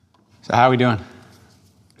So how are we doing?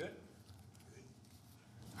 Good. All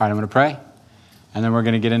right, I'm going to pray, and then we're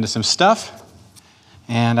going to get into some stuff,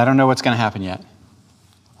 and I don't know what's going to happen yet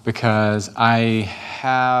because I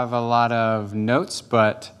have a lot of notes,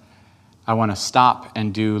 but I want to stop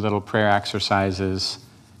and do little prayer exercises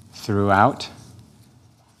throughout,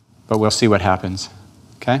 but we'll see what happens,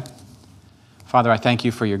 okay? Father, I thank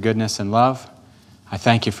you for your goodness and love. I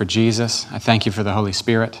thank you for Jesus. I thank you for the Holy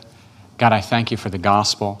Spirit. God, I thank you for the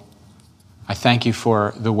gospel. I thank you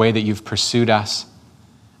for the way that you've pursued us.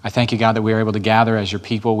 I thank you, God, that we are able to gather as your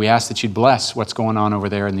people. We ask that you'd bless what's going on over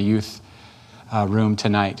there in the youth room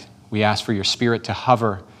tonight. We ask for your Spirit to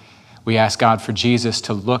hover. We ask, God, for Jesus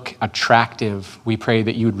to look attractive. We pray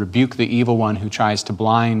that you would rebuke the evil one who tries to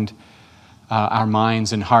blind our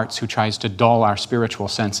minds and hearts, who tries to dull our spiritual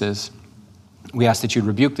senses. We ask that you'd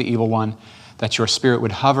rebuke the evil one, that your Spirit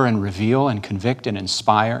would hover and reveal and convict and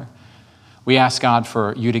inspire. We ask, God,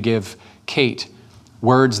 for you to give Kate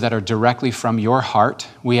words that are directly from your heart.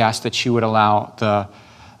 We ask that you would allow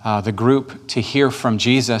the group to hear from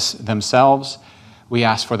Jesus themselves. We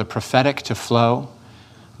ask for the prophetic to flow,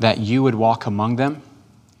 that you would walk among them.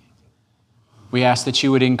 We ask that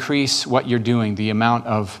you would increase what you're doing, the amount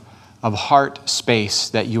of heart space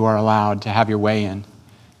that you are allowed to have your way in.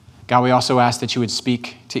 God, we also ask that you would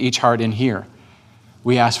speak to each heart in here.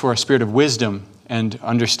 We ask for a spirit of wisdom and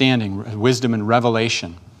understanding, wisdom and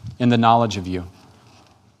revelation in the knowledge of you.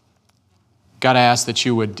 God, I ask that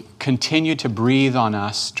you would continue to breathe on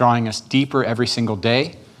us, drawing us deeper every single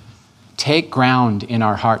day. Take ground in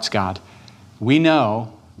our hearts, God. We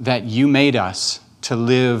know that you made us to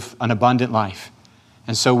live an abundant life.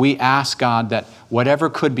 And so we ask, God, that whatever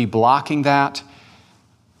could be blocking that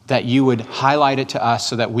you would highlight it to us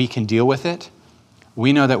so that we can deal with it.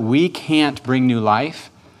 We know that we can't bring new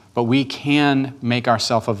life, but we can make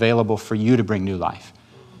ourselves available for you to bring new life.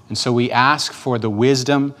 And so we ask for the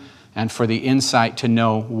wisdom and for the insight to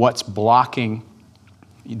know what's blocking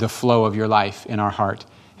the flow of your life in our heart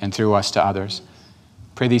and through us to others.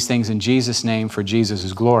 Pray these things in Jesus' name for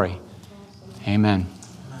Jesus' glory. Amen.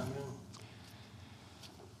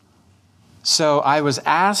 So I was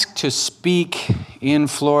asked to speak in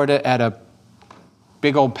Florida at a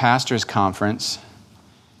big old pastors conference,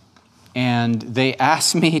 and they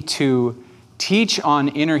asked me to teach on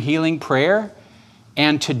inner healing prayer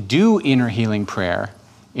and to do inner healing prayer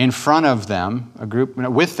in front of them, a group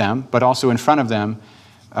with them, but also in front of them,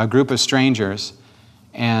 a group of strangers,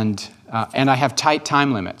 and I have tight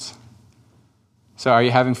time limits. So are you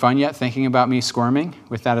having fun yet, thinking about me squirming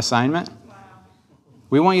with that assignment? Wow.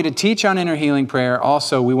 We want you to teach on inner healing prayer.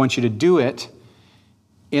 Also, we want you to do it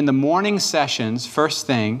in the morning sessions, first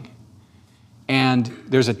thing, and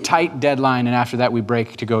there's a tight deadline, and after that we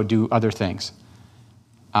break to go do other things.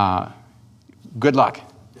 Good luck.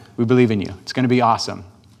 We believe in you. It's going to be awesome.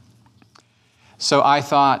 So I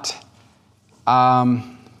thought,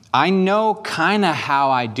 I know kind of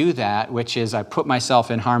how I do that, which is I put myself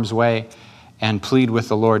in harm's way and plead with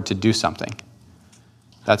the Lord to do something.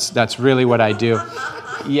 That's really what I do.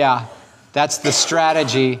 Yeah, that's the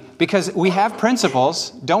strategy. Because we have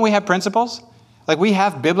principles. Don't we have principles? Like, we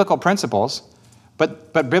have biblical principles,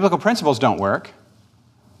 but biblical principles don't work.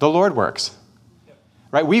 The Lord works.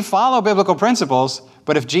 Right? We follow biblical principles,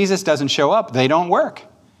 but if Jesus doesn't show up, they don't work.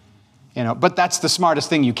 But that's the smartest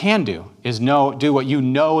thing you can do, is do what you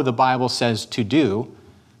know the Bible says to do.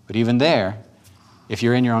 But even there, if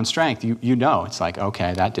you're in your own strength, you know, it's like,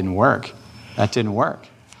 okay, that didn't work. That didn't work.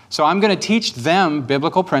 So I'm going to teach them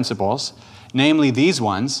biblical principles, namely these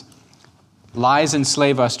ones: lies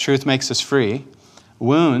enslave us, truth makes us free.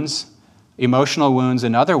 Wounds, emotional wounds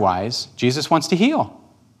and otherwise, Jesus wants to heal.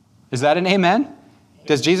 Is that an amen?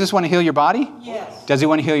 Does Jesus want to heal your body? Yes. Does he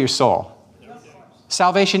want to heal your soul? Yes.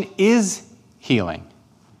 Salvation is healing.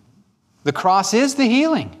 The cross is the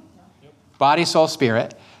healing. Body, soul,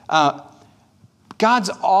 spirit. God's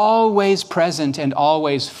always present and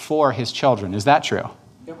always for his children. Is that true?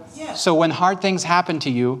 Yes. So when hard things happen to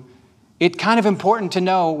you, it's kind of important to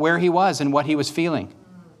know where he was and what he was feeling.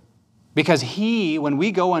 Because when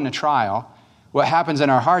we go on a trial, what happens in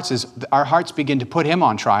our hearts is our hearts begin to put him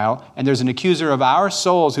on trial, and there's an accuser of our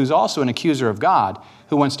souls who's also an accuser of God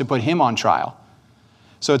who wants to put him on trial.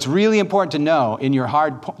 So it's really important to know in your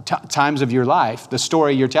hard times of your life, the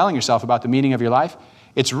story you're telling yourself about the meaning of your life,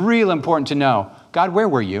 it's real important to know, God, where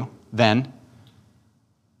were you then?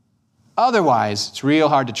 Otherwise, it's real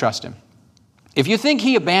hard to trust him. If you think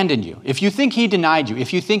he abandoned you, if you think he denied you,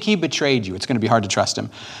 if you think he betrayed you, it's going to be hard to trust him.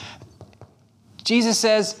 Jesus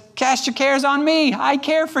says, cast your cares on me. I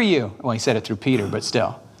care for you. Well, he said it through Peter, but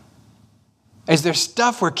still. Is there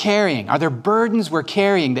stuff we're carrying? Are there burdens we're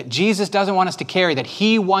carrying that Jesus doesn't want us to carry, that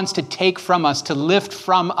he wants to take from us, to lift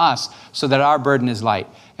from us, so that our burden is light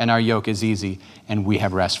and our yoke is easy and we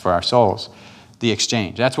have rest for our souls? The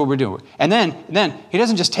exchange. That's what we're doing. And then he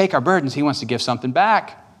doesn't just take our burdens, he wants to give something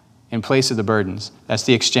back in place of the burdens. That's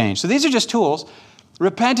the exchange. So these are just tools.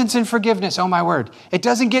 Repentance and forgiveness, oh my word. It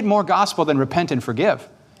doesn't get more gospel than repent and forgive.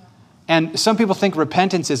 And some people think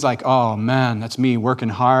repentance is like, oh man, that's me working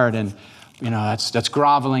hard and that's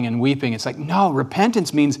groveling and weeping. It's like, no,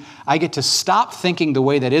 repentance means I get to stop thinking the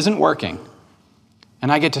way that isn't working,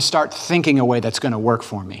 and I get to start thinking a way that's going to work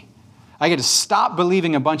for me. I get to stop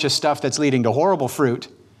believing a bunch of stuff that's leading to horrible fruit,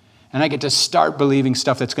 and I get to start believing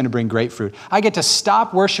stuff that's going to bring great fruit. I get to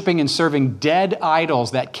stop worshiping and serving dead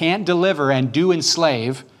idols that can't deliver and do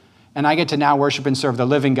enslave, and I get to now worship and serve the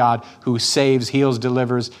living God who saves, heals,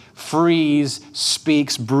 delivers, frees,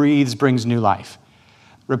 speaks, breathes, brings new life.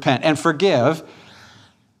 Repent and forgive.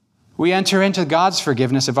 We enter into God's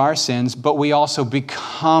forgiveness of our sins, but we also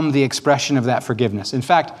become the expression of that forgiveness. In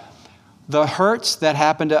fact, the hurts that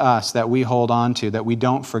happen to us that we hold on to, that we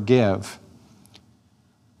don't forgive,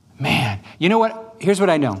 man, you know what? Here's what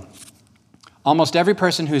I know. Almost every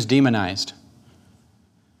person who's demonized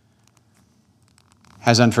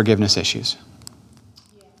has unforgiveness issues.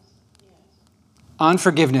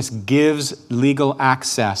 Unforgiveness gives legal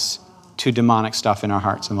access to demonic stuff in our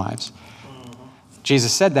hearts and lives.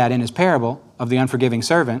 Jesus said that in his parable of the unforgiving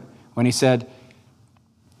servant when he said,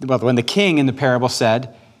 when the king in the parable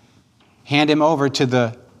said, hand him over to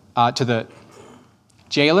the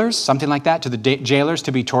jailers, something like that, to the jailers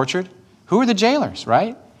to be tortured. Who are the jailers,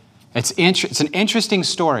 right? It's an interesting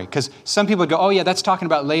story because some people go, oh yeah, that's talking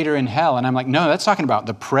about later in hell. And I'm like, no, that's talking about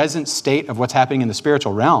the present state of what's happening in the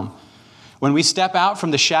spiritual realm. When we step out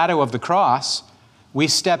from the shadow of the cross, we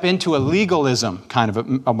step into a legalism kind of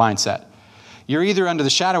a mindset. You're either under the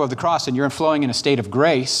shadow of the cross and you're flowing in a state of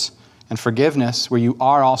grace and forgiveness where you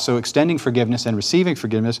are also extending forgiveness and receiving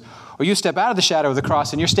forgiveness, or you step out of the shadow of the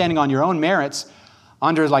cross and you're standing on your own merits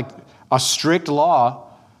under like a strict law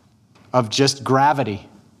of just gravity.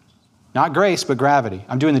 Not grace, but gravity.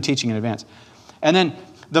 I'm doing the teaching in advance. And then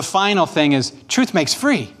the final thing is truth makes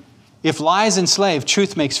free. If lies enslave,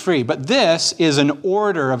 truth makes free. But this is an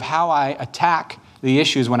order of how I attack the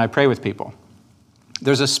issues when I pray with people.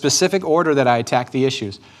 There's a specific order that I attack the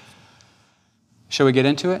issues. Shall we get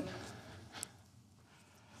into it?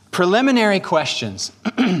 Preliminary questions.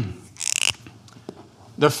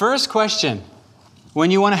 The first question,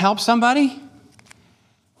 when you want to help somebody,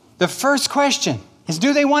 the first question is,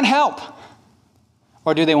 do they want help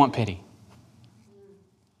or do they want pity?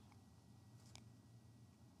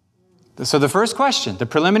 So the first question, the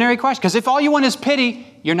preliminary question, because if all you want is pity,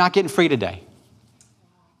 you're not getting free today.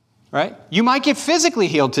 Right? You might get physically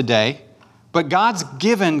healed today, but God's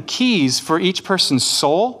given keys for each person's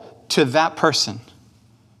soul to that person.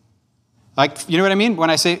 Like, you know what I mean? When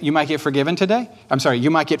I say you might get forgiven today? I'm sorry, you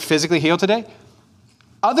might get physically healed today?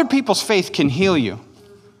 Other people's faith can heal you.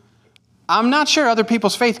 I'm not sure other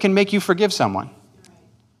people's faith can make you forgive someone.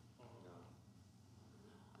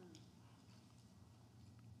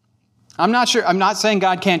 I'm not sure. I'm not saying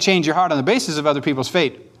God can't change your heart on the basis of other people's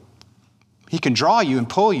faith. He can draw you and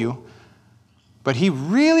pull you, but he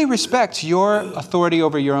really respects your authority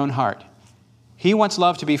over your own heart. He wants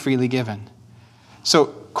love to be freely given. So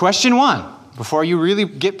question one, before you really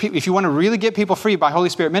get if you want to really get people free by Holy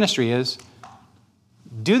Spirit ministry is,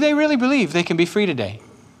 do they really believe they can be free today?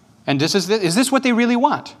 And is this what they really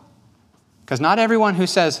want? Because not everyone who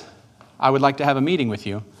says, I would like to have a meeting with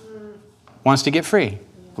you, wants to get free.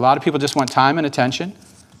 A lot of people just want time and attention.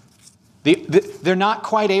 They're not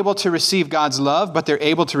quite able to receive God's love, but they're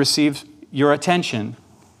able to receive your attention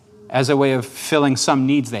as a way of filling some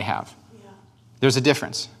needs they have. There's a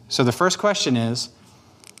difference. So the first question is,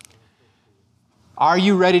 are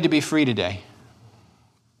you ready to be free today?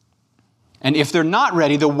 And if they're not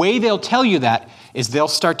ready, the way they'll tell you that is they'll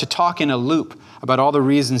start to talk in a loop about all the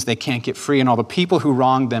reasons they can't get free and all the people who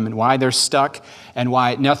wronged them and why they're stuck and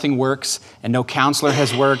why nothing works and no counselor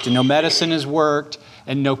has worked and no medicine has worked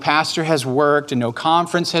and no pastor has worked and no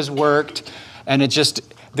conference has worked. And it just,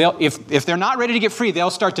 if they're not ready to get free, they'll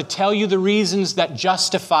start to tell you the reasons that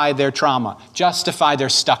justify their trauma, justify their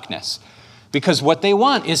stuckness. Because what they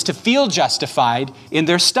want is to feel justified in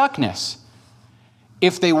their stuckness.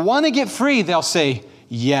 If they want to get free, they'll say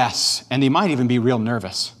yes, and they might even be real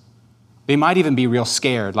nervous. They might even be real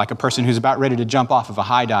scared, like a person who's about ready to jump off of a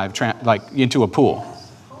high dive, like into a pool.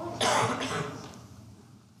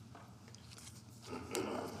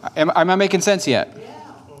 Am I making sense yet?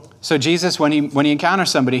 So Jesus, when he encounters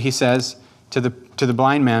somebody, he says to the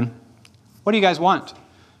blind man, What do you guys want?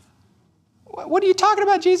 What are you talking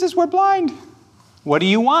about, Jesus? We're blind. What do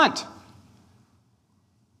you want?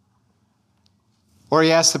 Or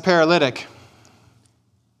he asks the paralytic,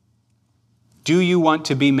 do you want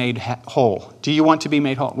to be made whole? Do you want to be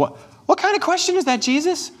made whole? What kind of question is that,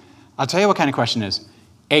 Jesus? I'll tell you what kind of question it is.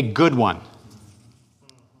 A good one.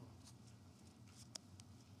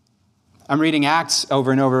 I'm reading Acts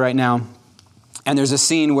over and over right now, and there's a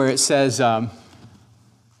scene where it says,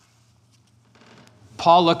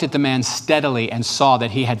 Paul looked at the man steadily and saw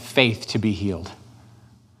that he had faith to be healed.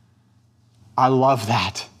 I love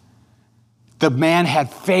that. The man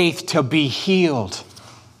had faith to be healed.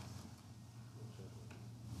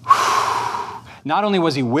 Not only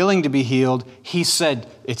was he willing to be healed, he said,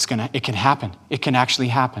 it can happen. It can actually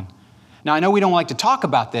happen. Now, I know we don't like to talk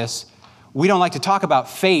about this. We don't like to talk about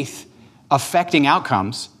faith affecting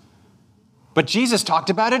outcomes. But Jesus talked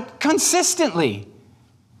about it consistently.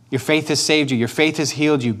 Your faith has saved you. Your faith has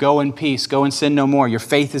healed you. Go in peace. Go and sin no more. Your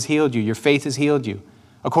faith has healed you. Your faith has healed you.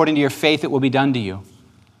 According to your faith, it will be done to you.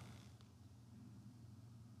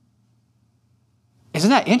 Isn't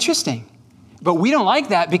that interesting? But we don't like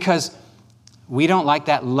that because we don't like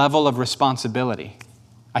that level of responsibility,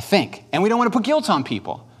 I think. And we don't want to put guilt on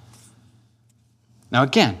people. Now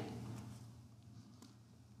again,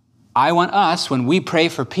 I want us, when we pray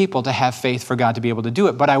for people, to have faith for God to be able to do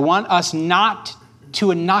it. But I want us not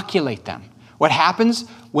to inoculate them. What happens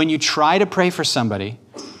when you try to pray for somebody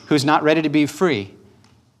who's not ready to be free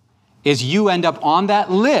is you end up on that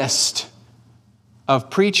list of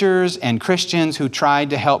preachers and Christians who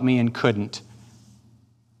tried to help me and couldn't.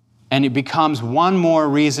 And it becomes one more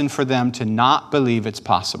reason for them to not believe it's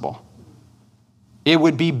possible. It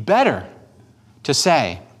would be better to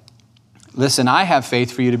say, listen, I have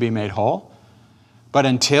faith for you to be made whole, but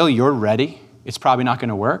until you're ready, it's probably not going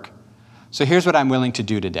to work. So here's what I'm willing to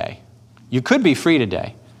do today. You could be free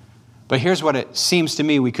today, but here's what it seems to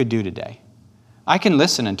me we could do today. I can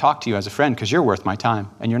listen and talk to you as a friend because you're worth my time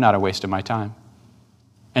and you're not a waste of my time.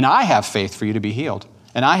 And I have faith for you to be healed,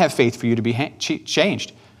 and I have faith for you to be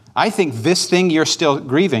changed. I think this thing you're still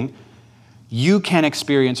grieving, you can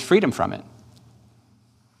experience freedom from it.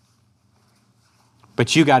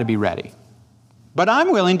 But you got to be ready. But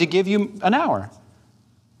I'm willing to give you an hour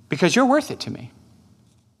because you're worth it to me.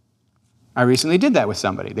 I recently did that with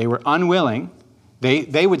somebody. They were unwilling.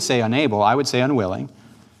 They would say unable. I would say unwilling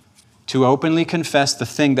to openly confess the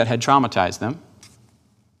thing that had traumatized them.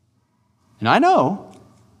 And I know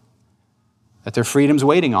that their freedom's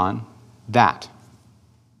waiting on that.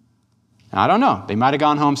 Now, I don't know. They might have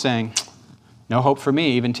gone home saying, no hope for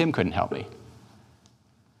me. Even Tim couldn't help me.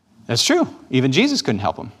 That's true. Even Jesus couldn't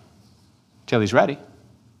help him till he's ready.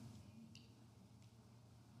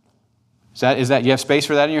 Is that you have space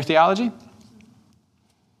for that in your theology?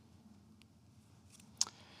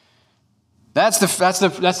 That's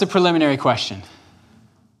the preliminary question.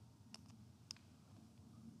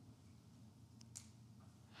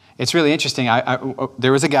 It's really interesting.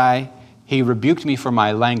 There was a guy, he rebuked me for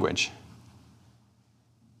my language.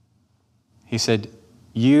 He said,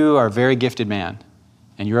 you are a very gifted man,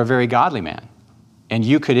 and you're a very godly man, and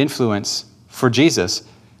you could influence, for Jesus,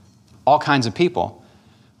 all kinds of people,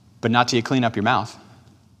 but not till you clean up your mouth.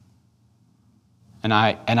 And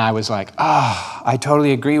I was like, I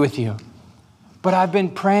totally agree with you. But I've been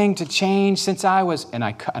praying to change since I was, and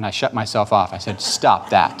I shut myself off. I said, stop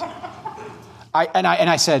that.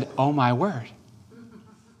 I said, oh my word,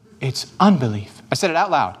 it's unbelief. I said it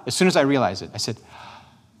out loud as soon as I realized it. I said,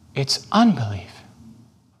 it's unbelief.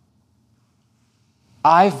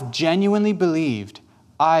 I've genuinely believed,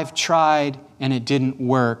 I've tried and it didn't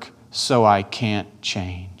work, so I can't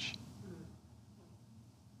change.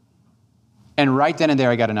 And right then and there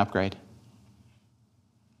I got an upgrade.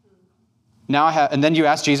 Now and then you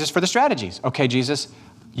ask Jesus for the strategies. Okay, Jesus,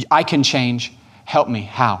 I can change. Help me.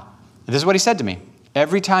 How? This is what he said to me.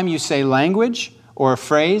 Every time you say language or a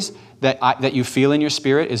phrase that you feel in your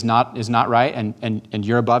spirit is not right and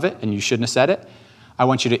you're above it and you shouldn't have said it, I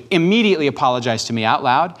want you to immediately apologize to me out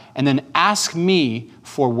loud and then ask me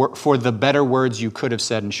for the better words you could have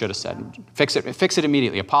said and should have said. Fix it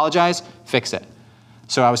immediately. Apologize, fix it.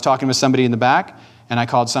 So I was talking with somebody in the back and I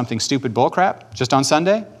called something stupid bullcrap just on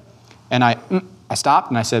Sunday. And I stopped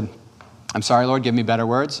and I said, I'm sorry, Lord, give me better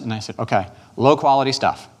words. And I said, okay, low quality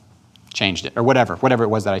stuff. Changed it, or whatever it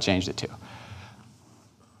was that I changed it to.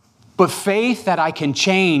 But faith that I can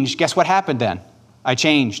change, guess what happened then? I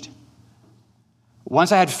changed.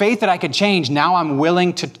 Once I had faith that I could change, now I'm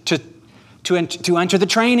willing to enter the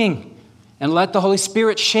training and let the Holy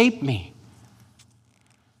Spirit shape me.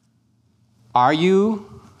 Are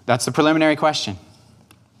you, that's the preliminary question,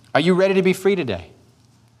 Are you ready to be free today?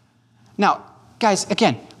 Now, guys,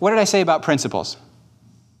 again, what did I say about principles?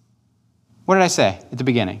 What did I say at the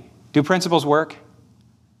beginning? Do principles work?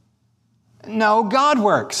 No, God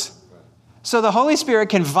works. So the Holy Spirit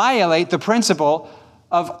can violate the principle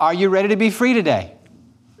of, are you ready to be free today?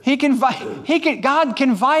 God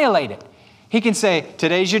can violate it. He can say,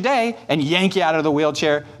 today's your day, and yank you out of the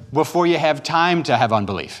wheelchair before you have time to have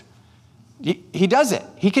unbelief. He does it.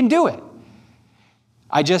 He can do it.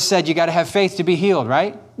 I just said you got to have faith to be healed,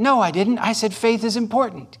 right? No, I didn't. I said faith is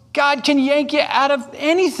important. God can yank you out of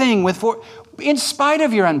anything in spite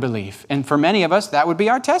of your unbelief. And for many of us, that would be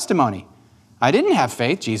our testimony. I didn't have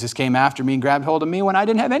faith. Jesus came after me and grabbed hold of me when I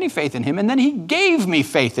didn't have any faith in him, and then he gave me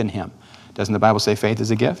faith in him. Doesn't the Bible say faith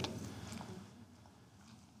is a gift?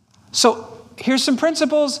 So here's some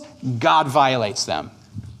principles. God violates them.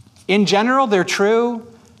 In general, they're true,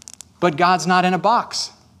 but God's not in a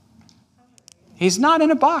box. He's not in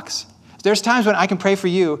a box. There's times when I can pray for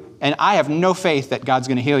you, and I have no faith that God's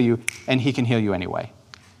going to heal you, and he can heal you anyway.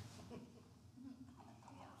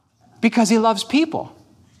 Because he loves people,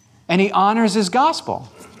 and he honors his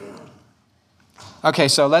gospel. Okay,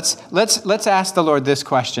 so let's ask the Lord this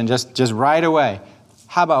question just right away.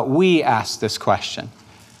 How about we ask this question?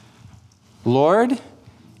 Lord,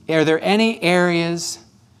 are there any areas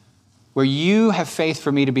where you have faith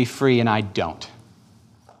for me to be free and I don't?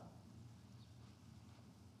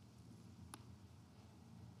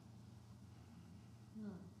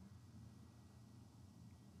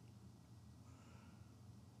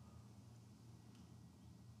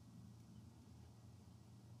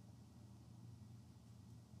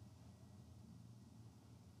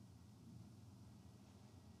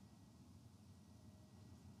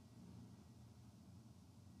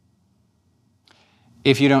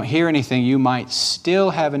 If you don't hear anything, you might still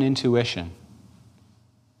have an intuition.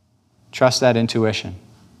 Trust that intuition.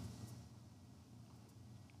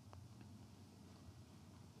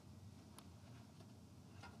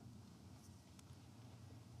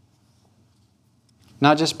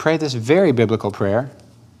 Now just pray this very biblical prayer.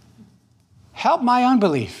 Help my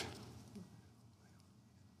unbelief.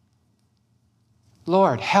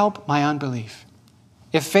 Lord, help my unbelief.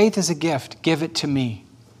 If faith is a gift, give it to me.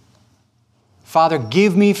 Father,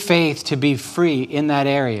 give me faith to be free in that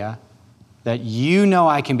area that you know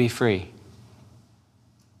I can be free.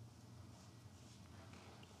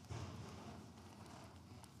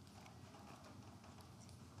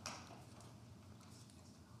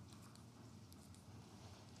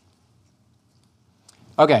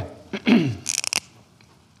 Okay.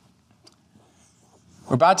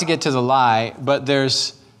 We're about to get to the lie, but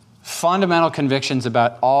there's fundamental convictions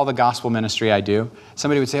about all the gospel ministry I do.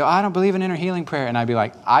 Somebody would say, oh, I don't believe in inner healing prayer. And I'd be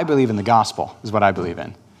like, I believe in the gospel is what I believe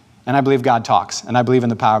in. And I believe God talks. And I believe in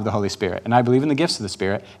the power of the Holy Spirit. And I believe in the gifts of the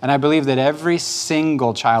Spirit. And I believe that every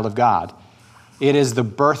single child of God, it is the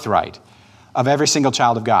birthright of every single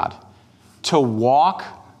child of God to walk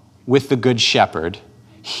with the Good Shepherd,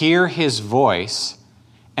 hear his voice,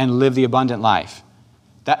 and live the abundant life.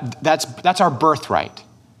 That's our birthright,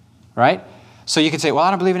 right? So you could say, well,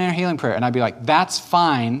 I don't believe in inner healing prayer. And I'd be like, that's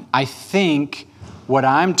fine. I think what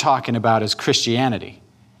I'm talking about is Christianity.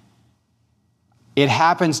 It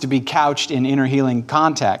happens to be couched in inner healing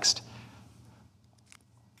context.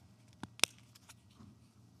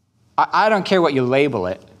 I don't care what you label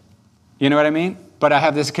it. You know what I mean? But I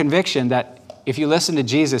have this conviction that if you listen to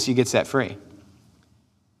Jesus, you get set free.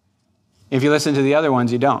 If you listen to the other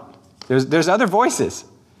ones, you don't. There's other voices,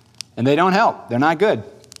 and they don't help. They're not good.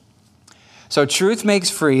 So truth makes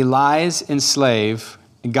free, lies enslave,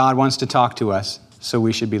 and God wants to talk to us, so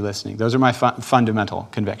we should be listening. Those are my fundamental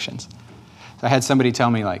convictions. So I had somebody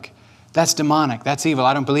tell me, like, that's demonic, that's evil,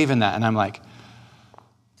 I don't believe in that. And I'm like,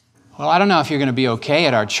 well, I don't know if you're going to be okay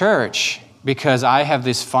at our church, because I have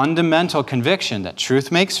this fundamental conviction that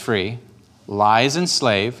truth makes free, lies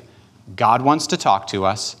enslave, God wants to talk to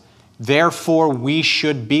us, therefore we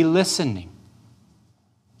should be listening.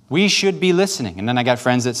 We should be listening. And then I got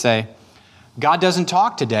friends that say, God doesn't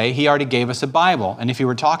talk today. He already gave us a Bible. And if he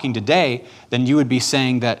were talking today, then you would be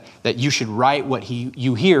saying that you should write what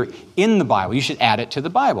you hear in the Bible. You should add it to the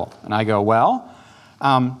Bible. And I go, well,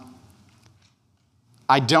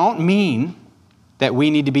 I don't mean that we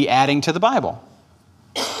need to be adding to the Bible.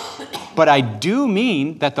 But I do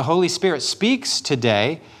mean that the Holy Spirit speaks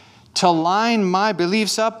today to line my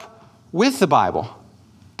beliefs up with the Bible.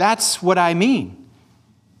 That's what I mean.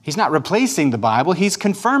 He's not replacing the Bible. He's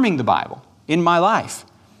confirming the Bible in my life.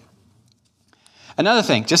 Another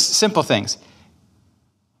thing, just simple things.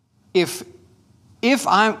 If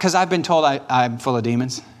because I've been told I'm full of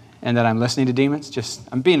demons and that I'm listening to demons,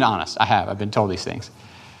 I'm being honest, I've been told these things.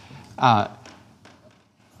 I've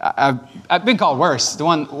been called worse. The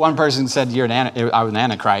one person said I was an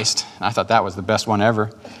Antichrist. I thought that was the best one ever.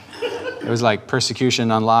 It was like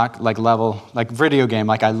persecution unlocked, like video game,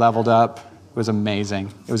 like I leveled up. It was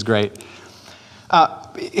amazing. It was great.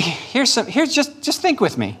 Just think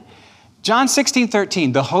with me. John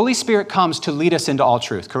 16:13, the Holy Spirit comes to lead us into all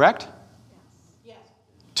truth, correct? Yes.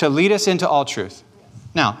 To lead us into all truth.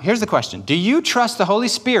 Now, here's the question. Do you trust the Holy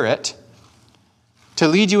Spirit to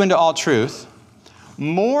lead you into all truth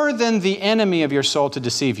more than the enemy of your soul to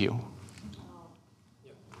deceive you?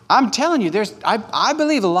 I'm telling you, I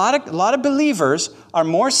believe a lot of believers are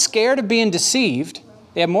more scared of being deceived.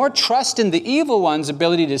 They have more trust in the evil one's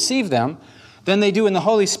ability to deceive them than they do in the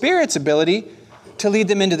Holy Spirit's ability to lead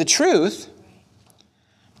them into the truth.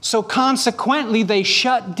 So consequently, they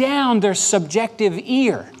shut down their subjective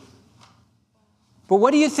ear. But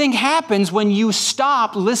what do you think happens when you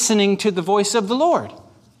stop listening to the voice of the Lord?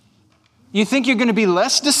 You think you're going to be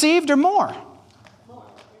less deceived or more?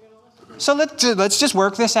 So let's just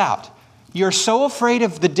work this out. You're so afraid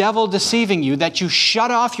of the devil deceiving you that you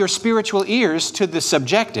shut off your spiritual ears to the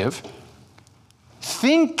subjective,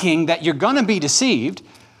 thinking that you're going to be deceived.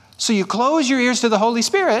 So you close your ears to the Holy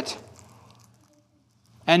Spirit,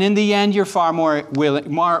 and in the end, you're far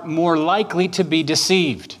more likely to be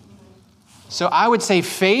deceived. So I would say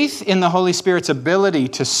faith in the Holy Spirit's ability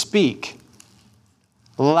to speak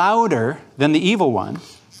louder than the evil one,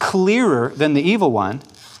 clearer than the evil one,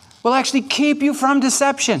 will actually keep you from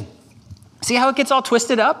deception. See how it gets all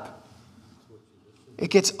twisted up?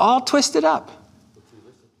 It gets all twisted up.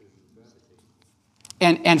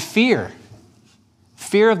 And fear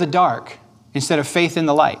of the dark instead of faith in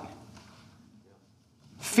the light.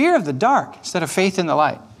 Fear of the dark instead of faith in the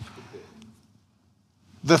light.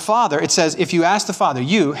 The Father, it says, if you ask the Father,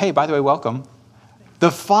 hey, by the way, welcome.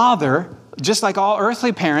 The Father, just like all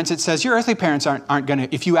earthly parents, it says your earthly parents aren't going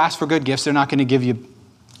to, if you ask for good gifts, they're not going to give you,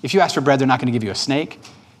 if you ask for bread, they're not going to give you a snake.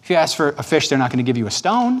 If you ask for a fish, they're not going to give you a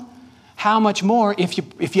stone. How much more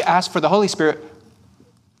if you ask for the Holy Spirit,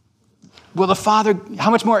 will the Father,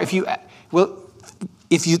 how much more if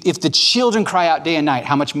the children cry out day and night,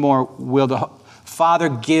 how much more will the Father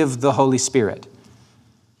give the Holy Spirit?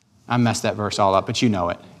 I messed that verse all up, but you know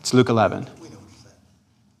it. It's Luke 11.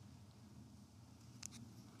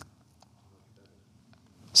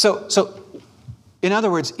 So, in other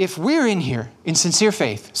words, if we're in here in sincere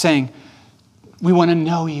faith saying, we want to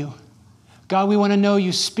know you. God, we want to know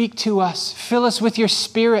you. Speak to us. Fill us with your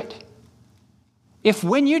Spirit. If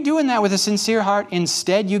when you're doing that with a sincere heart,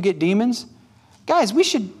 instead you get demons, guys, we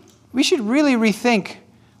should really rethink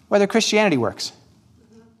whether Christianity works.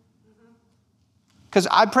 Because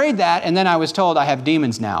I prayed that, and then I was told I have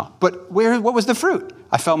demons now. But what was the fruit?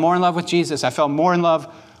 I fell more in love with Jesus. I fell more in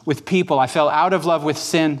love with people. I fell out of love with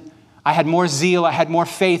sin. I had more zeal. I had more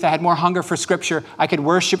faith. I had more hunger for Scripture. I could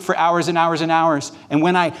worship for hours and hours and hours. And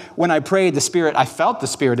when I prayed, I felt the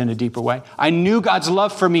Spirit in a deeper way. I knew God's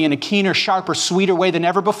love for me in a keener, sharper, sweeter way than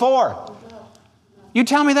ever before. You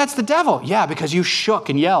tell me that's the devil. Yeah, because you shook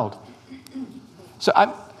and yelled. So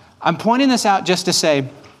I'm pointing this out just to say,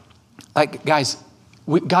 guys,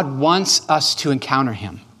 God wants us to encounter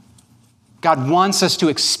Him. God wants us to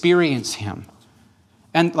experience Him.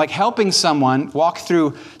 And helping someone walk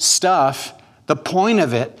through stuff, the point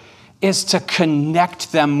of it is to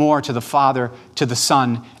connect them more to the Father, to the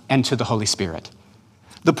Son, and to the Holy Spirit.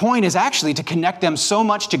 The point is actually to connect them so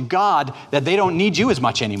much to God that they don't need you as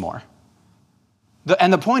much anymore.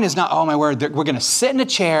 And the point is not, oh my word, we're going to sit in a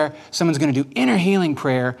chair, someone's going to do inner healing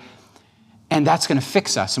prayer, and that's going to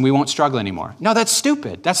fix us and we won't struggle anymore. No, that's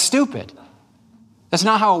stupid. That's stupid. That's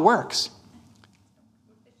not how it works.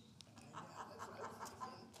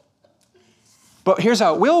 But here's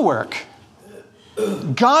how it will work.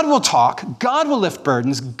 God will talk. God will lift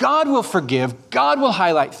burdens. God will forgive. God will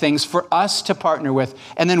highlight things for us to partner with.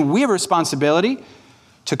 And then we have a responsibility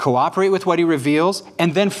to cooperate with what He reveals.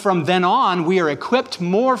 And then from then on, we are equipped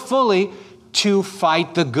more fully to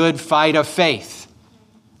fight the good fight of faith.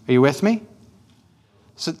 Are you with me?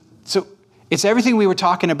 So it's everything we were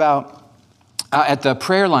talking about at the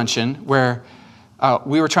prayer luncheon where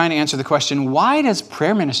we were trying to answer the question, why does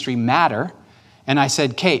prayer ministry matter? And I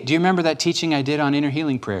said, Kate, do you remember that teaching I did on inner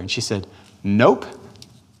healing prayer? And she said, nope.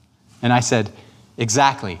 And I said,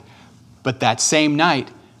 exactly. But that same night,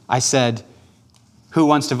 I said, who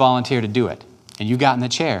wants to volunteer to do it? And you got in the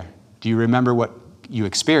chair. Do you remember what you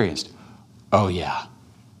experienced? Oh, yeah.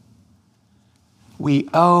 We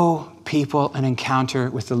owe people an encounter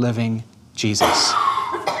with the living Jesus.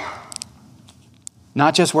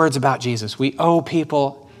 Not just words about Jesus. We owe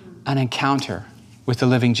people an encounter. with the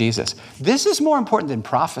living Jesus. This is more important than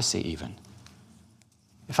prophecy even.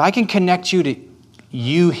 If I can connect you to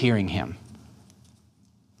you hearing him,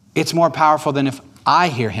 it's more powerful than if I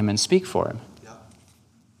hear him and speak for him.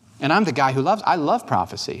 And I'm the guy who I love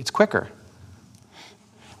prophecy. It's quicker.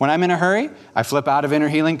 When I'm in a hurry, I flip out of inner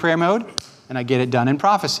healing prayer mode and I get it done in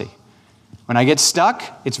prophecy. When I get stuck,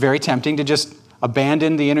 it's very tempting to just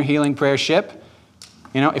abandon the inner healing prayer ship.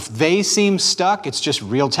 If they seem stuck, it's just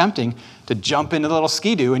real tempting to jump into the little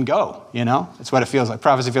skidoo and go, That's what it feels like.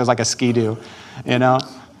 Prophecy feels like a skidoo,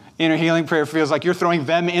 Inner healing prayer feels like you're throwing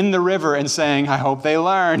them in the river and saying, I hope they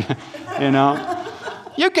learn,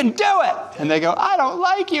 You can do it. And they go, I don't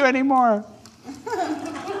like you anymore.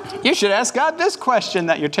 You should ask God this question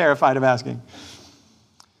that you're terrified of asking.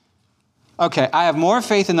 Okay, I have more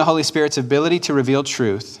faith in the Holy Spirit's ability to reveal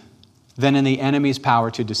truth than in the enemy's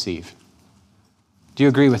power to deceive. Do you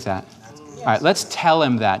agree with that? All right, let's tell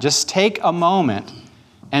him that. Just take a moment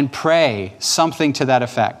and pray something to that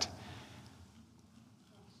effect.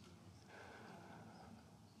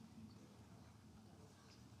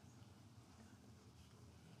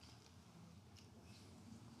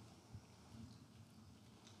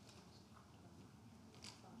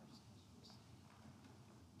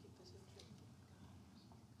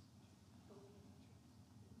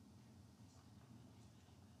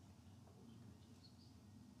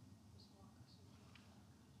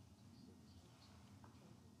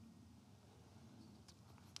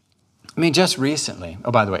 Just recently,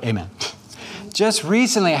 by the way, amen. Just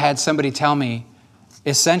recently I had somebody tell me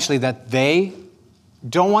essentially that they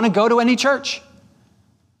don't want to go to any church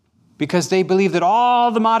because they believe that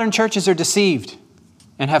all the modern churches are deceived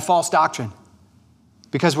and have false doctrine.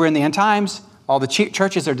 Because we're in the end times, all the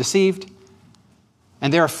churches are deceived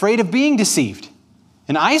and they're afraid of being deceived.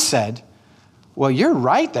 And I said, well, you're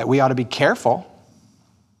right that we ought to be careful.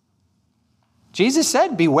 Jesus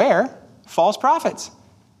said, beware false prophets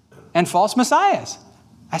and false messiahs.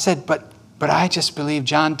 I said, but I just believe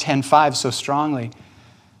John 10:5 so strongly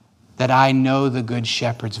that I know the good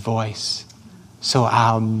shepherd's voice, so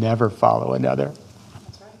I'll never follow another.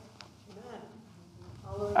 That's right.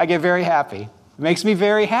 I get very happy. It makes me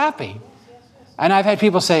very happy. And I've had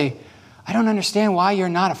people say, I don't understand why you're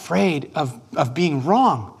not afraid of being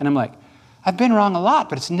wrong. And I'm like, I've been wrong a lot,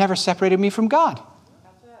 but it's never separated me from God.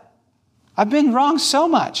 I've been wrong so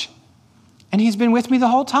much. And he's been with me the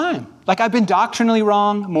whole time. Like I've been doctrinally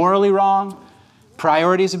wrong, morally wrong,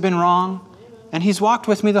 priorities have been wrong, and he's walked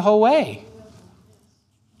with me the whole way.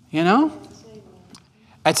 It's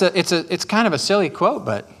kind of a silly quote,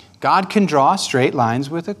 but God can draw straight lines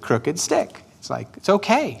with a crooked stick. It's like, it's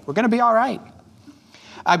okay. We're going to be all right.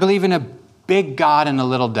 I believe in a big God and a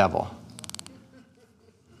little devil.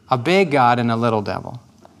 A big God and a little devil.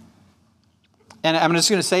 And I'm just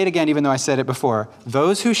going to say it again, even though I said it before.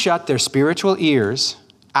 Those who shut their spiritual ears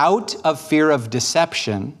out of fear of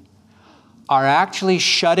deception are actually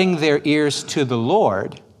shutting their ears to the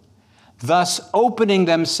Lord, thus opening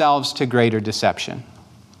themselves to greater deception.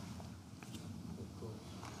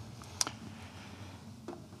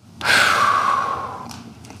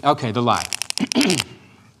 Okay, the lie.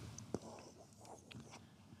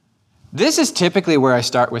 This is typically where I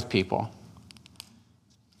start with people.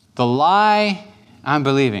 The lie I'm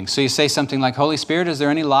believing. So you say something like, Holy Spirit, is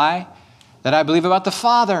there any lie that I believe about the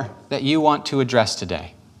Father that you want to address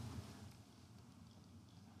today?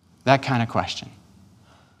 That kind of question.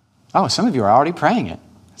 Oh, some of you are already praying it.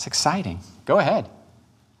 It's exciting. Go ahead.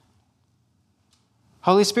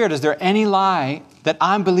 Holy Spirit, is there any lie that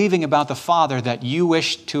I'm believing about the Father that you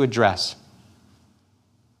wish to address?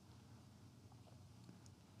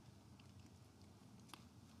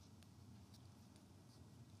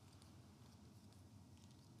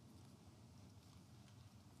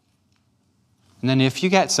 And then if you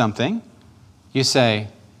get something, you say,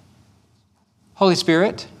 Holy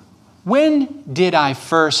Spirit, when did I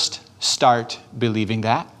first start believing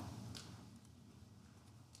that?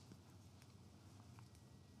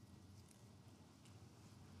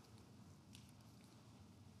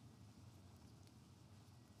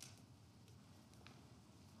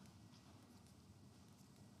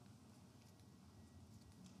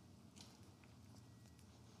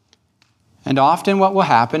 And often what will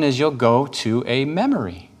happen is you'll go to a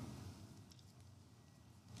memory.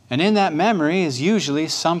 And in that memory is usually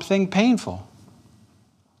something painful.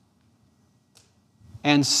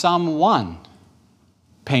 And someone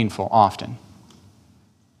painful often.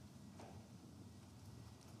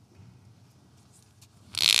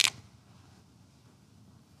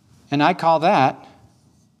 And I call that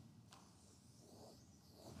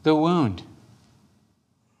the wound.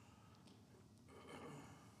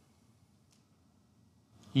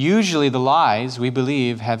 Usually the lies, we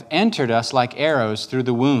believe, have entered us like arrows through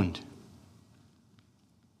the wound.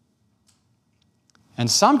 And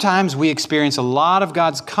sometimes we experience a lot of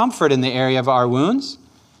God's comfort in the area of our wounds,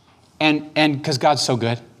 and because God's so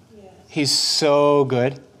good. Yes. He's so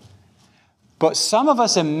good. But some of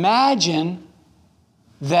us imagine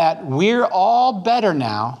that we're all better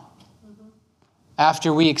now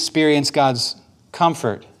after we experience God's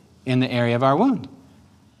comfort in the area of our wound.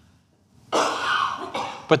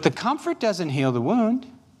 But the comfort doesn't heal the wound.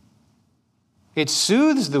 It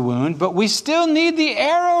soothes the wound, but we still need the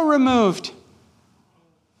arrow removed.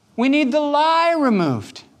 We need the lie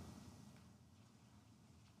removed.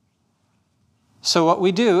 So what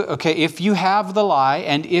we do, okay, if you have the lie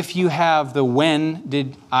and if you have the when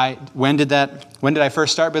did I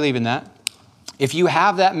first start believing that? If you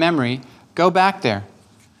have that memory, go back there.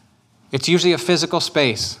 It's usually a physical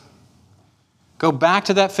space. Go back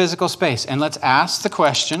to that physical space and let's ask the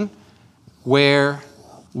question, where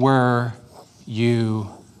were you,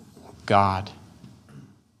 God?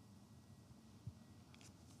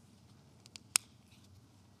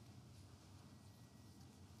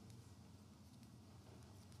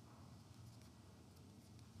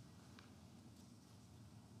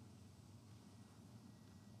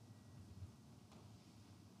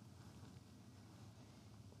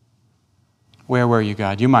 Where were you,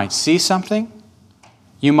 God? You might see something.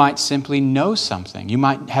 You might simply know something. You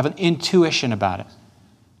might have an intuition about it.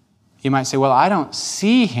 You might say, well, I don't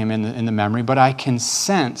see him in the memory, but I can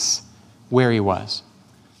sense where he was.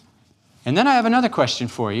 And then I have another question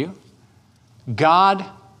for you. God,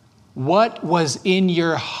 what was in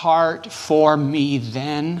your heart for me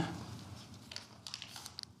then?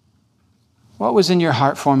 What was in your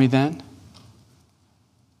heart for me then?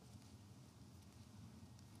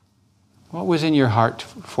 What was in your heart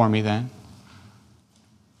for me then?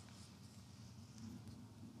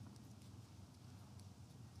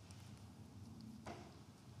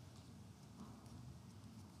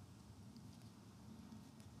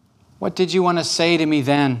 What did you want to say to me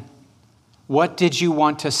then? What did you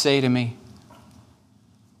want to say to me?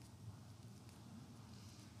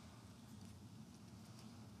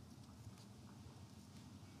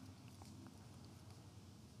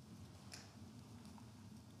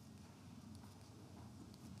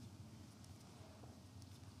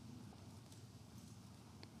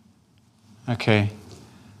 Okay.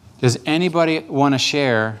 Does anybody want to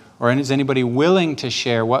share, or is anybody willing to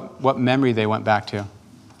share what memory they went back to?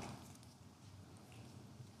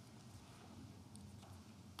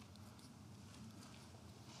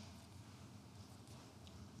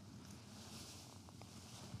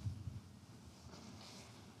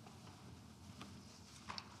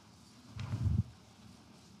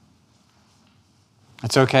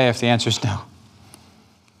 It's okay if the answer is no.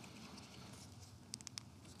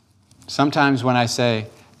 Sometimes when I say,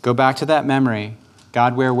 go back to that memory,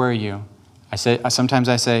 God, where were you? Sometimes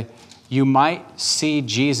I say, you might see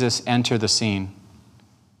Jesus enter the scene.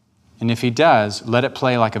 And if he does, let it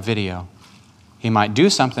play like a video. He might do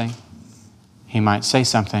something. He might say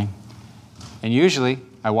something. And usually,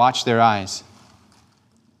 I watch their eyes.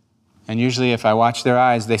 And usually, if I watch their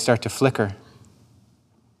eyes, they start to flicker.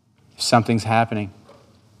 Something's happening.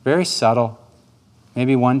 Very subtle.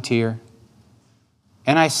 Maybe one tear.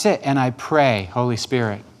 And I sit and I pray, Holy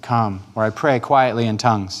Spirit, come. Or I pray quietly in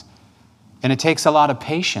tongues. And it takes a lot of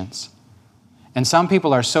patience. And some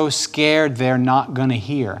people are so scared they're not going to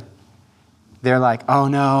hear. They're like, oh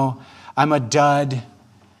no, I'm a dud.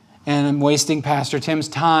 And I'm wasting Pastor Tim's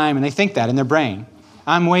time. And they think that in their brain.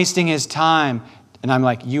 I'm wasting his time. And I'm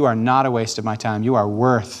like, you are not a waste of my time. You are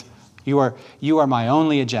worth. You are my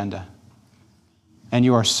only agenda. And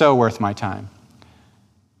you are so worth my time.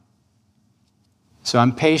 So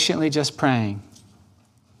I'm patiently just praying.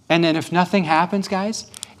 And then if nothing happens, guys,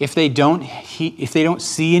 if they don't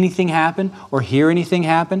see anything happen or hear anything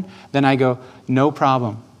happen, then I go, no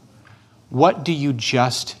problem. What do you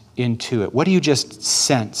just intuit? What do you just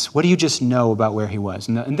sense? What do you just know about where he was?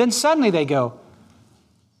 And then suddenly they go,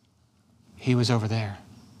 he was over there.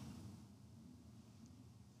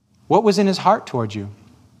 What was in his heart toward you?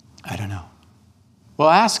 I don't know. Well,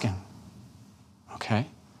 ask him. Okay.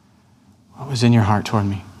 What was in your heart toward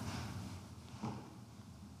me?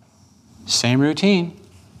 Same routine.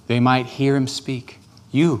 They might hear him speak.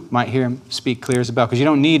 You might hear him speak clear as a bell, because you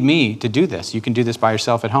don't need me to do this. You can do this by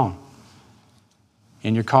yourself at home,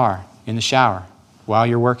 in your car, in the shower, while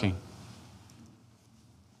you're working.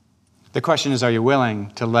 The question is, are you willing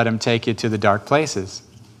to let him take you to the dark places?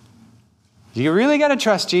 You really got to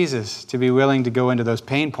trust Jesus to be willing to go into those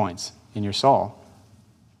pain points in your soul.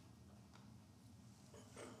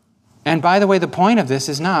 And by the way, the point of this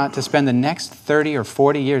is not to spend the next 30 or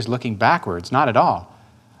 40 years looking backwards. Not at all.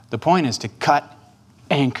 The point is to cut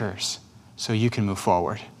anchors so you can move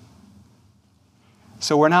forward.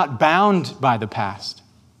 So we're not bound by the past.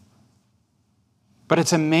 But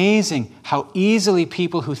it's amazing how easily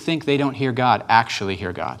people who think they don't hear God actually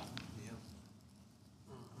hear God.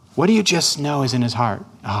 What do you just know is in his heart?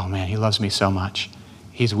 Oh man, he loves me so much.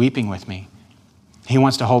 He's weeping with me. He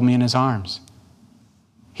wants to hold me in his arms.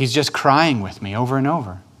 He's just crying with me over and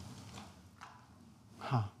over.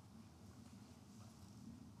 Huh.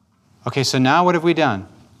 Okay, so now what have we done?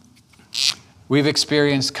 We've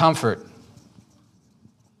experienced comfort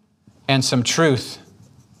and some truth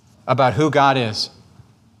about who God is.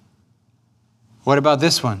 What about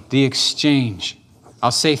this one? The exchange.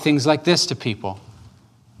 I'll say things like this to people.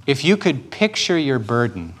 If you could picture your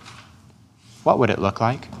burden, what would it look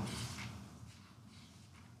like?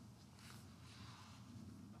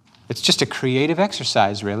 It's just a creative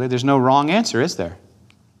exercise, really. There's no wrong answer, is there?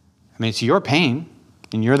 I mean, it's your pain,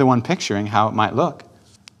 and you're the one picturing how it might look.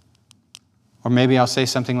 Or maybe I'll say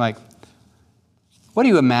something like, what do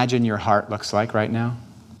you imagine your heart looks like right now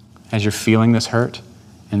as you're feeling this hurt?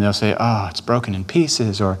 And they'll say, oh, it's broken in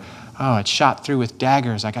pieces, or oh, it's shot through with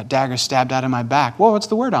daggers. I got daggers stabbed out of my back. Whoa, what's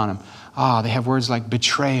the word on them? Oh, they have words like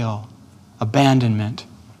betrayal, abandonment.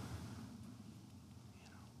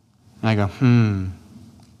 And I go,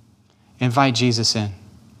 Invite Jesus in.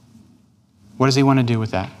 What does he want to do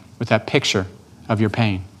with that picture of your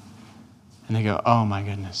pain? And they go, oh my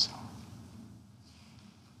goodness.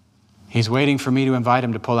 He's waiting for me to invite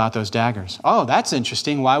him to pull out those daggers. Oh, that's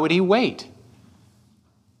interesting. Why would he wait?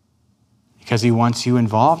 Because he wants you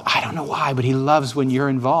involved? I don't know why, but he loves when you're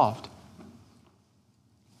involved.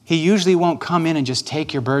 He usually won't come in and just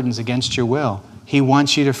take your burdens against your will. He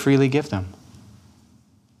wants you to freely give them.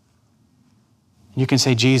 You can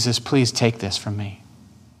say, Jesus, please take this from me.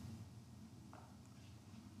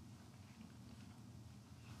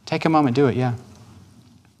 Take a moment, do it, yeah.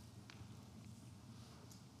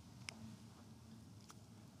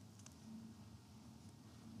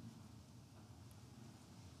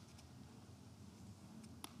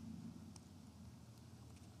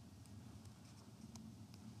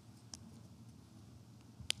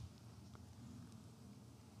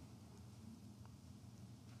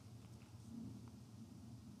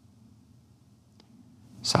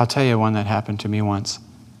 So I'll tell you one that happened to me once.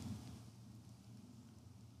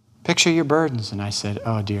 Picture your burdens. And I said,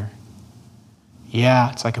 oh dear. Yeah,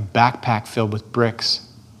 it's like a backpack filled with bricks.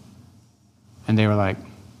 And they were like,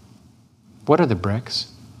 what are the bricks?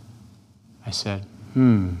 I said,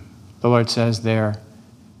 the Lord says they're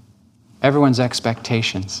everyone's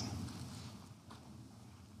expectations.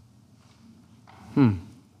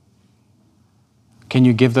 Can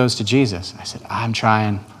you give those to Jesus? I said, I'm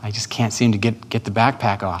trying. I just can't seem to get the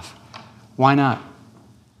backpack off. Why not?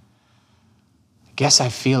 I guess I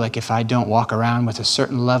feel like if I don't walk around with a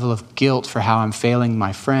certain level of guilt for how I'm failing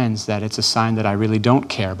my friends, that it's a sign that I really don't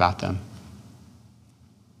care about them.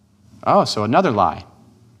 Oh, so another lie.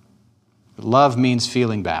 Love means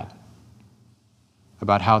feeling bad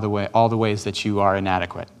about all the ways that you are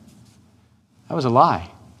inadequate. That was a lie.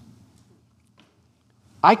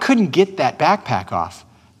 I couldn't get that backpack off.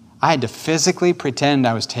 I had to physically pretend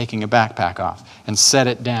I was taking a backpack off and set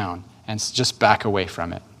it down and just back away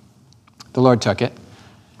from it. The Lord took it.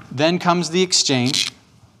 Then comes the exchange.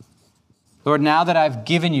 Lord, now that I've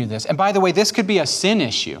given you this, and by the way, this could be a sin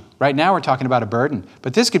issue. Right now we're talking about a burden,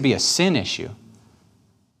 but this could be a sin issue.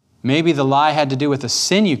 Maybe the lie had to do with a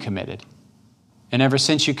sin you committed. And ever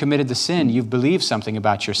since you committed the sin, you've believed something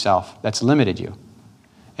about yourself that's limited you.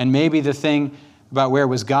 And maybe the thing about where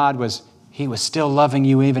was God was he was still loving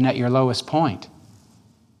you even at your lowest point.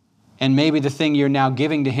 And maybe the thing you're now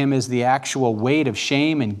giving to him is the actual weight of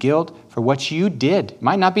shame and guilt for what you did. It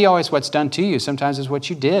might not be always what's done to you. Sometimes it's what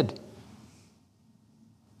you did.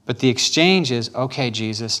 But the exchange is, okay,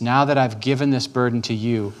 Jesus, now that I've given this burden to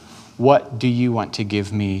you, what do you want to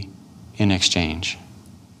give me in exchange?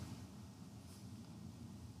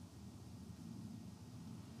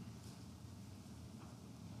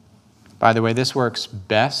 By the way, this works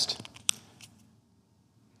best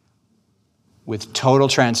with total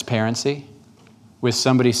transparency, with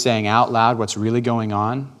somebody saying out loud what's really going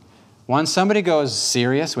on. Once somebody goes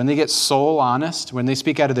serious, when they get soul honest, when they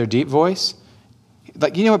speak out of their deep voice,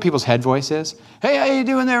 like, you know what people's head voice is? Hey, how you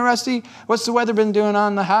doing there, Rusty? What's the weather been doing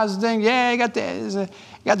on the house thing? Yeah, you got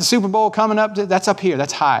the Super Bowl coming up. That's up here.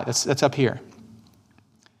 That's high. That's up here.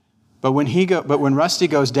 But when Rusty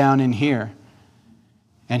goes down in here,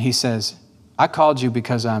 and he says, I called you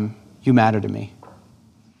because you matter to me.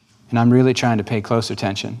 And I'm really trying to pay close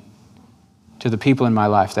attention. to the people in my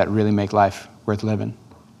life that really make life worth living.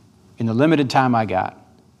 In the limited time I got,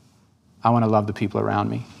 I want to love the people around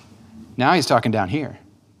me. Now he's talking down here.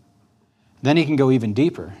 Then he can go even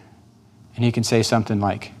deeper, and he can say something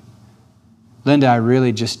like, Linda, I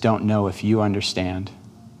really just don't know if you understand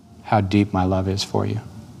how deep my love is for you.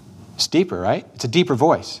 It's deeper, right? It's a deeper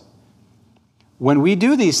voice. When we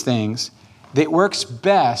do these things, it works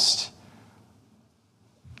best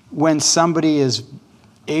when somebody is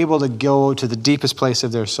able to go to the deepest place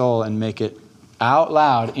of their soul and make it out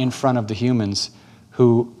loud in front of the humans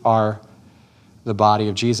who are the body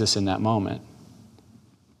of Jesus in that moment.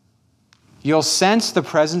 You'll sense the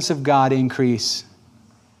presence of God increase.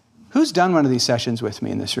 Who's done one of these sessions with me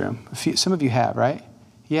in this room? Some of you have, right?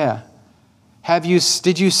 Yeah.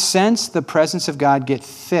 Did you sense the presence of God get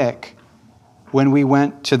thick when we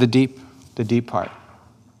went to the deep part?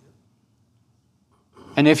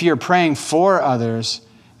 And if you're praying for others,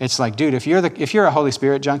 it's like, dude, if you're a Holy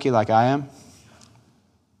Spirit junkie like I am,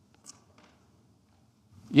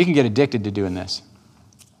 you can get addicted to doing this.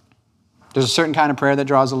 There's a certain kind of prayer that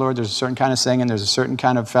draws the Lord. There's a certain kind of singing. There's a certain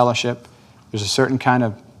kind of fellowship. There's a certain kind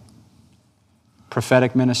of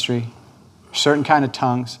prophetic ministry. A certain kind of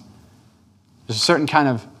tongues. There's a certain kind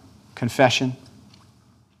of confession.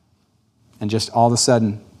 And just all of a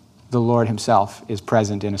sudden, the Lord himself is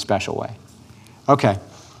present in a special way. Okay.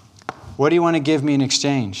 What do you want to give me in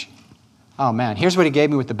exchange? Oh man, here's what he gave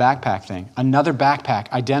me with the backpack thing. Another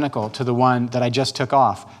backpack identical to the one that I just took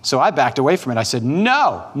off. So I backed away from it. I said,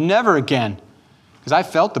 no, never again. Because I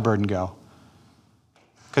felt the burden go.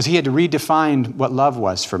 Because he had to redefine what love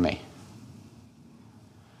was for me.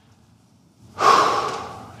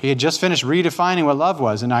 He had just finished redefining what love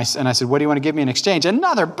was. And I said, what do you want to give me in exchange?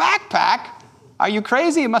 Another backpack? Are you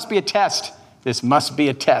crazy? It must be a test. This must be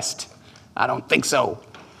a test. I don't think so.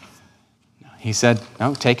 He said,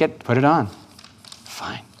 no, take it, put it on.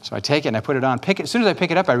 Fine. So I take it and I put it on. As soon as I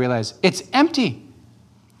pick it up, I realize it's empty.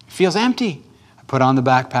 It feels empty. I put on the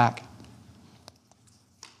backpack.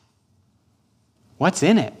 What's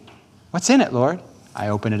in it? What's in it, Lord? I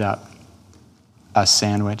open it up. A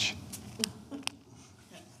sandwich.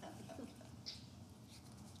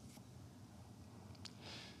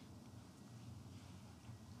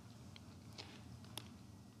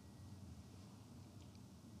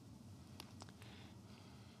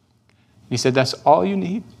 He said, that's all you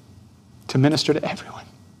need to minister to everyone.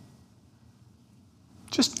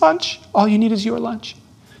 Just lunch. All you need is your lunch.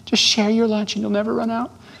 Just share your lunch and you'll never run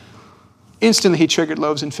out. Instantly, he triggered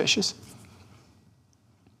loaves and fishes.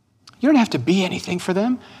 You don't have to be anything for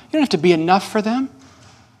them. You don't have to be enough for them.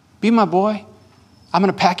 Be my boy. I'm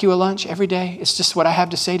going to pack you a lunch every day. It's just what I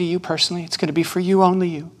have to say to you personally. It's going to be for you, only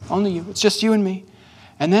you. Only you. It's just you and me.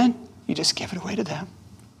 And then you just give it away to them.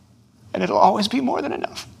 And it'll always be more than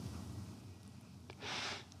enough.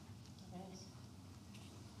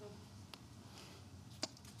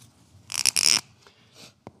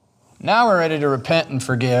 Now we're ready to repent and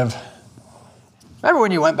forgive. Remember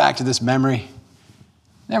when you went back to this memory?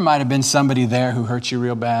 There might have been somebody there who hurt you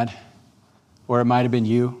real bad. Or it might have been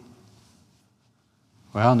you.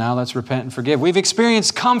 Well, now let's repent and forgive. We've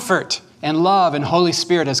experienced comfort and love, and Holy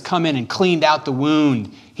Spirit has come in and cleaned out the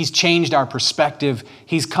wound. He's changed our perspective.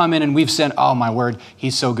 He's come in and we've said, oh my word,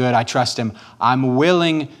 he's so good. I trust him. I'm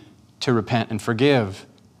willing to repent and forgive.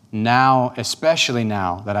 Now, especially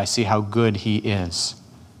now that I see how good he is.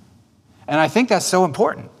 And I think that's so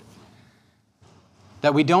important.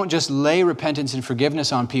 That we don't just lay repentance and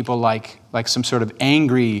forgiveness on people like some sort of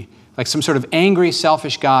angry,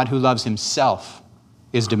 selfish God who loves himself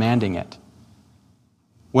is demanding it.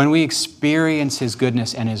 When we experience his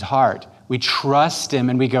goodness and his heart, we trust him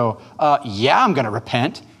and we go, yeah, I'm going to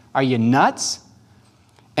repent. Are you nuts?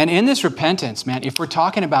 And in this repentance, man, if we're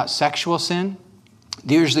talking about sexual sin,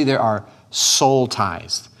 usually there are soul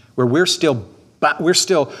ties where we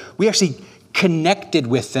actually connected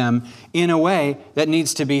with them in a way that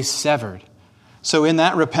needs to be severed. So in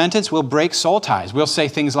that repentance, we'll break soul ties. We'll say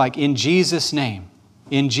things like, in Jesus' name,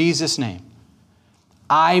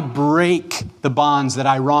 I break the bonds that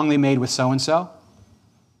I wrongly made with so-and-so.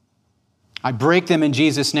 I break them in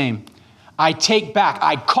Jesus' name. I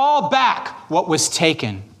call back what was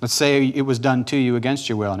taken. Let's say it was done to you against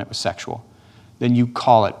your will and it was sexual. Then you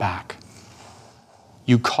call it back.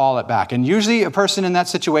 You call it back. And usually a person in that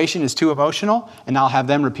situation is too emotional, and I'll have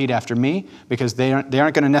them repeat after me because they aren't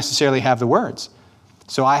going to necessarily have the words.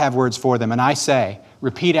 So I have words for them, and I say,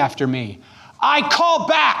 repeat after me. I call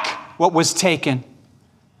back what was taken.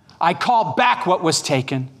 I call back what was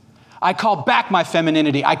taken. I call back my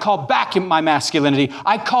femininity. I call back my masculinity.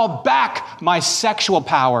 I call back my sexual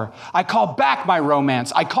power. I call back my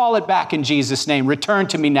romance. I call it back in Jesus' name. Return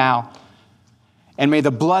to me now. And may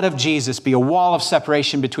the blood of Jesus be a wall of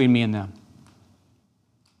separation between me and them.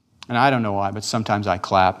 And I don't know why, but sometimes I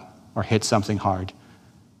clap or hit something hard.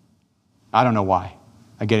 I don't know why.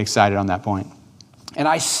 I get excited on that point. And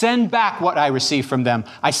I send back what I receive from them.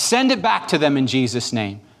 I send it back to them in Jesus'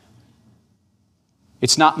 name.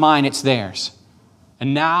 It's not mine, it's theirs.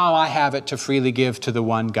 And now I have it to freely give to the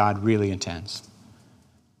one God really intends.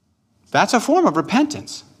 That's a form of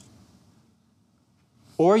repentance.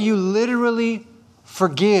 Or you literally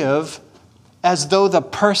forgive as though the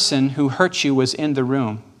person who hurt you was in the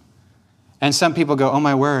room. And some people go, oh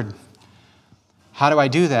my word, how do I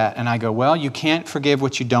do that? And I go, well, you can't forgive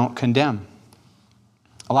what you don't condemn.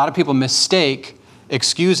 A lot of people mistake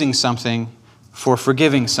excusing something for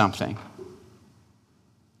forgiving something.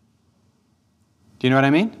 Do you know what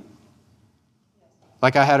I mean?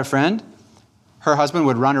 Like I had a friend, her husband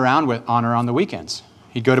would run around on her on the weekends.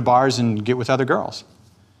 He'd go to bars and get with other girls.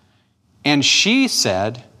 And she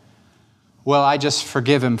said, well, I just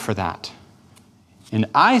forgive him for that. And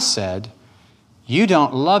I said, you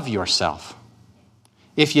don't love yourself.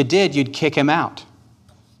 If you did, you'd kick him out.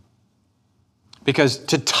 Because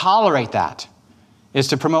to tolerate that is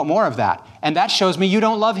to promote more of that. And that shows me you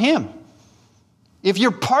don't love him. If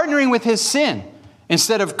you're partnering with his sin,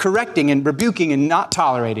 instead of correcting and rebuking and not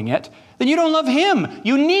tolerating it, then you don't love him.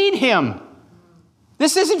 You need him.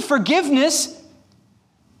 This isn't forgiveness.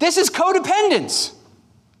 This is codependence.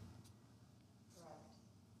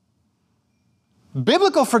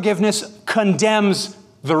 Biblical forgiveness condemns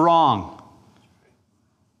the wrong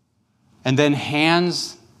and then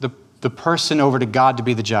hands the person over to God to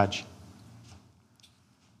be the judge.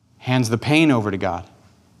 Hands the pain over to God.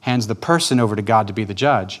 Hands the person over to God to be the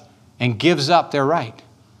judge. And gives up their right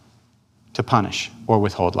to punish or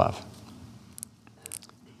withhold love.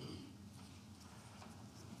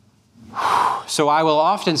 So I will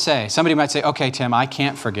often say, somebody might say, okay, Tim, I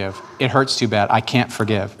can't forgive. It hurts too bad. I can't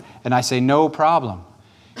forgive. And I say, no problem.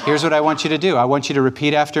 Here's what I want you to do. I want you to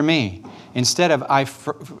repeat after me. Instead of I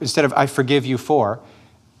forgive you for,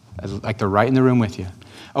 like they're right in the room with you.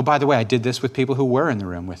 Oh, by the way, I did this with people who were in the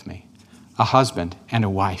room with me. A husband and a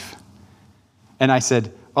wife. And I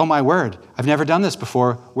said, oh my word, I've never done this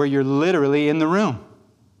before where you're literally in the room.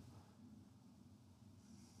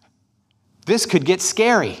 This could get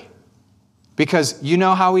scary because you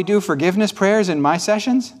know how we do forgiveness prayers in my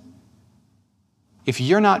sessions? If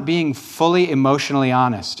you're not being fully emotionally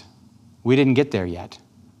honest, we didn't get there yet.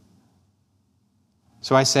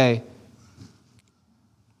 So I say,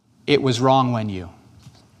 it was wrong when you.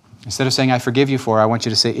 Instead of saying I forgive you for, I want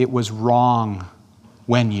you to say it was wrong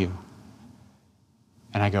when you.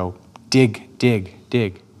 And I go, dig, dig,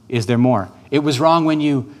 dig. Is there more? It was wrong when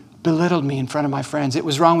you belittled me in front of my friends. It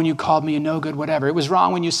was wrong when you called me a no good whatever. It was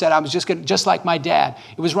wrong when you said I was just like my dad.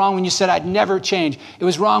 It was wrong when you said I'd never change. It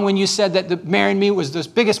was wrong when you said that marrying me was the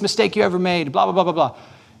biggest mistake you ever made, blah, blah, blah, blah, blah.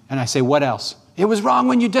 And I say, what else? It was wrong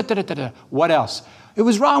when you did da-da-da-da. What else? It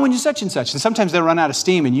was wrong when you such and such. And sometimes they'll run out of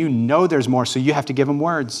steam and you know there's more, so you have to give them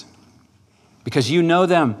words. Because you know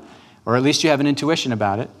them, or at least you have an intuition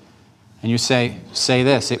about it. And you say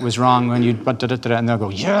this, it was wrong when you, da-da-da-da, and they'll go,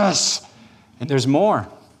 yes. And there's more.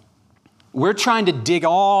 We're trying to dig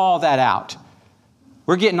all that out.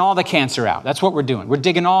 We're getting all the cancer out. That's what we're doing. We're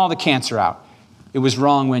digging all the cancer out. It was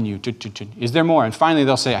wrong when you, is there more? And finally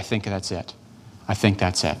they'll say, I think that's it. I think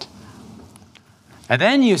that's it. And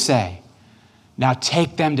then you say, now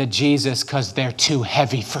take them to Jesus because they're too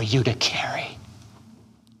heavy for you to carry.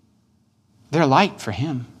 They're light for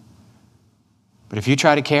him. But if you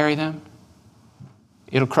try to carry them,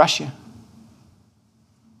 it'll crush you.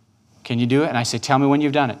 Can you do it? And I say, tell me when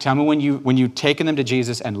you've done it. Tell me when you've taken them to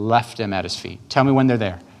Jesus and left them at his feet. Tell me when they're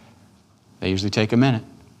there. They usually take a minute.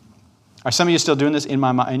 Are some of you still doing this in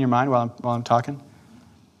your mind while I'm talking?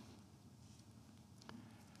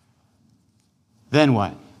 Then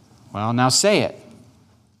what? Well, now say it.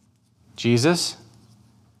 Jesus,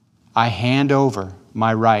 I hand over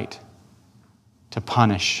my right to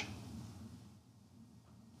punish.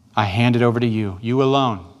 I hand it over to you. You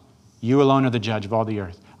alone. You alone are the judge of all the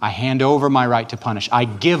earth. I hand over my right to punish. I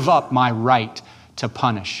give up my right to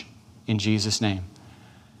punish in Jesus' name.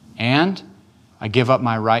 And I give up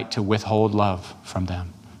my right to withhold love from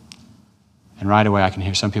them. And right away I can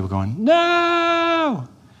hear some people going, no!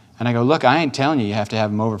 And I go, look, I ain't telling you have to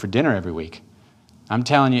have them over for dinner every week. I'm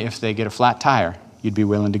telling you if they get a flat tire, you'd be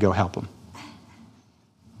willing to go help them.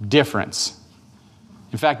 Difference.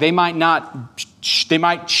 In fact,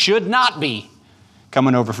 should not be.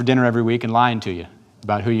 coming over for dinner every week and lying to you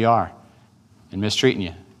about who you are and mistreating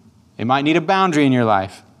you. They might need a boundary in your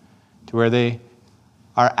life to where they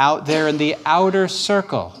are out there in the outer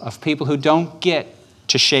circle of people who don't get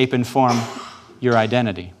to shape and form your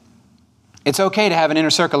identity. It's okay to have an inner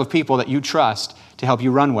circle of people that you trust to help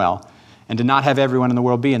you run well, and to not have everyone in the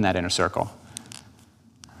world be in that inner circle.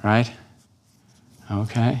 Right?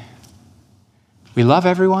 Okay. We love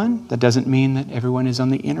everyone. That doesn't mean that everyone is on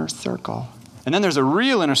the inner circle. And then there's a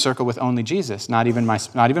real inner circle with only Jesus. Not even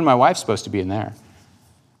my wife's supposed to be in there.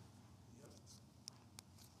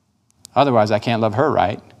 Otherwise, I can't love her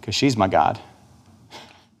right, because she's my God.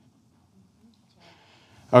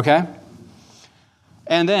 Okay?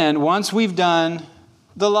 And then, once we've done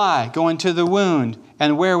the lie, going to the wound,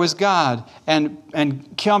 and where was God, and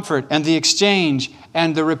comfort, and the exchange,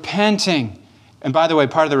 and the repenting. And by the way,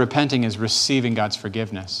 part of the repenting is receiving God's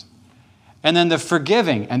forgiveness. And then the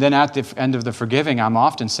forgiving. And then at the end of the forgiving, I'm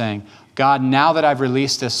often saying, God, now that I've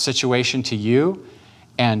released this situation to you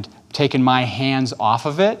and taken my hands off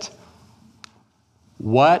of it,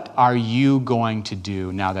 what are you going to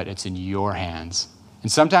do now that it's in your hands?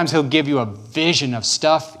 And sometimes he'll give you a vision of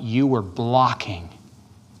stuff you were blocking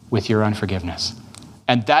with your unforgiveness.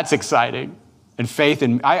 And that's exciting. And faith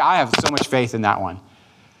in, I have so much faith in that one.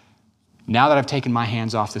 Now that I've taken my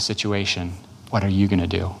hands off the situation, what are you going to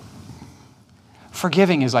do?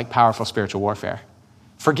 Forgiving is like powerful spiritual warfare.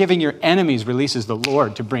 Forgiving your enemies releases the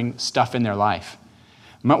Lord to bring stuff in their life.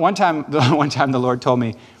 One time the Lord told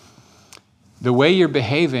me, the way you're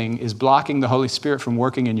behaving is blocking the Holy Spirit from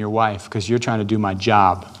working in your wife because you're trying to do my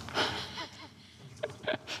job.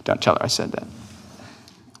 Don't tell her I said that.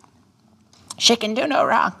 She can do no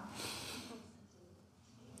wrong.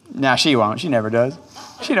 Nah, she won't. She never does.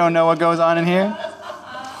 She don't know what goes on in here.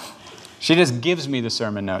 She just gives me the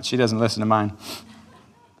sermon notes. She doesn't listen to mine.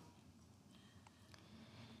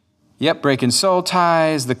 Yep, breaking soul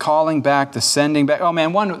ties, the calling back, the sending back. Oh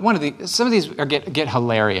man, some of these get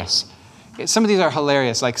hilarious. Some of these are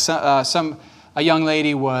hilarious. Like a young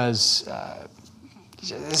lady was,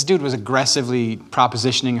 this dude was aggressively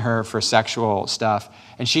propositioning her for sexual stuff,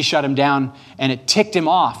 and she shut him down, and it ticked him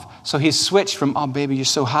off. So he switched from, oh baby, you're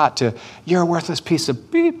so hot, to, you're a worthless piece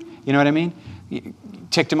of beep. You know what I mean?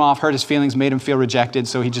 Ticked him off, hurt his feelings, made him feel rejected,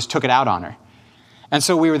 so he just took it out on her. And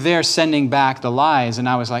so we were there sending back the lies, and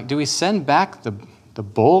I was like, do we send back the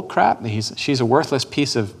bull crap? She's a worthless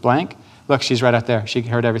piece of blank. Look, she's right out there. She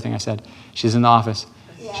heard everything I said. She's in the office.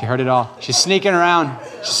 Yeah. She heard it all. She's sneaking around.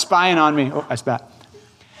 She's spying on me. Oh, I spat.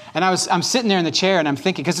 And I'm sitting there in the chair, and I'm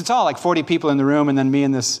thinking, because it's all like 40 people in the room, and then me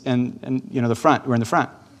and this, and you know, the front. We're in the front.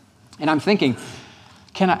 And I'm thinking,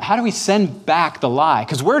 how do we send back the lie?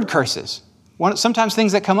 Because word curses. Sometimes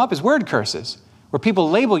things that come up is word curses, where people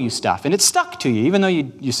label you stuff, and it's stuck to you, even though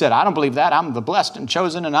you said, I don't believe that. I'm the blessed and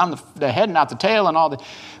chosen, and I'm the head, not the tail, and all the...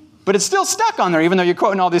 But it's still stuck on there, even though you're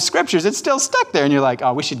quoting all these scriptures. It's still stuck there, and you're like,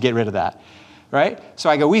 oh, we should get rid of that, right? So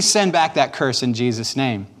I go, we send back that curse in Jesus'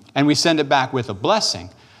 name, and we send it back with a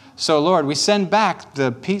blessing. So, Lord, we send back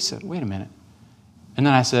the piece of... Wait a minute. And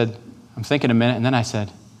then I said, I'm thinking a minute, and then I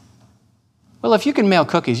said, well, if you can mail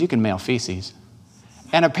cookies, you can mail feces.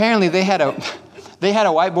 And apparently they had a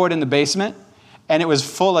whiteboard in the basement, and it was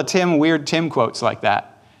full of weird Tim quotes like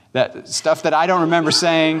that. That stuff that I don't remember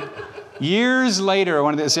saying. Years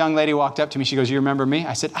later, this young lady walked up to me. She goes, you remember me?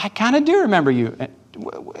 I said, I kind of do remember you.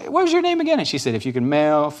 What was your name again? And she said, if you can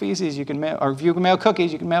mail feces, you can mail, or if you can mail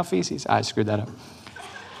cookies, you can mail feces. I screwed that up.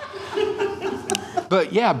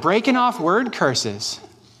 But yeah, breaking off word curses.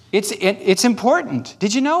 It's important.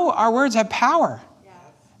 Did you know our words have power? Yes.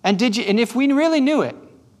 And if we really knew it,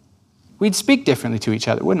 we'd speak differently to each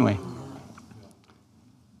other, wouldn't we?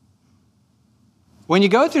 When you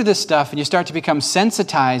go through this stuff and you start to become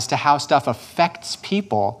sensitized to how stuff affects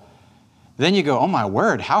people, then you go, oh my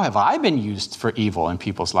word, how have I been used for evil in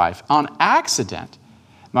people's life? On accident.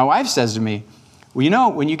 My wife says to me, well, you know,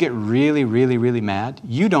 when you get really, really, really mad,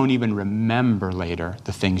 you don't even remember later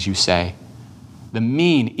the things you say. The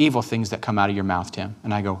mean, evil things that come out of your mouth, Tim.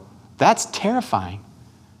 And I go, that's terrifying.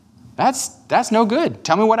 That's no good.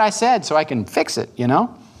 Tell me what I said so I can fix it, you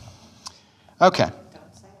know? Okay.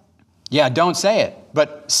 Don't say it. Yeah, don't say it.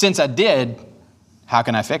 But since I did, how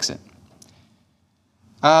can I fix it?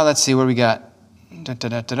 Let's see, what do we got?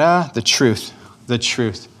 The truth. The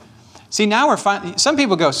truth. See, now we're finding, some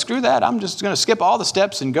people go, screw that, I'm just going to skip all the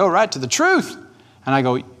steps and go right to the truth. And I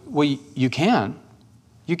go, well, you can.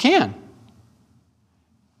 You can.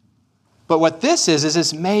 But what this is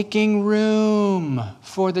it's making room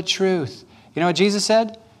for the truth. You know what Jesus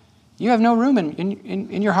said? You have no room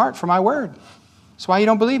in your heart for my word. That's why you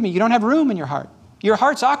don't believe me. You don't have room in your heart. Your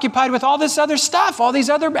heart's occupied with all this other stuff, all these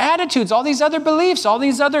other attitudes, all these other beliefs, all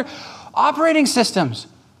these other operating systems.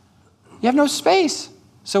 You have no space.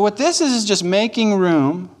 So what this is just making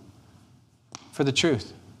room for the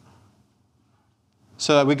truth.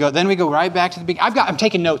 So then we go right back to the beginning. I'm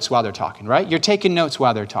taking notes while they're talking, right? You're taking notes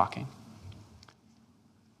while they're talking.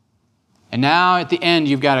 And now at the end,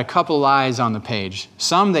 you've got a couple lies on the page.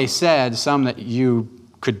 Some they said, some that you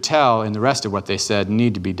could tell in the rest of what they said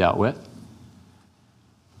need to be dealt with.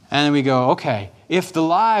 And then we go, okay, if the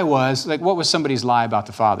lie was, like, what was somebody's lie about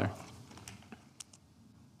the Father?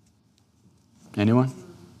 Anyone?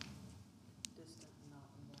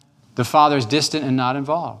 The Father's distant and not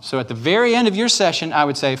involved. So at the very end of your session, I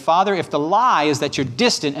would say, Father, if the lie is that you're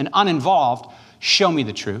distant and uninvolved, show me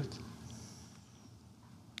the truth.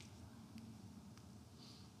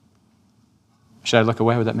 Should I look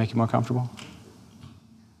away? Would that make you more comfortable?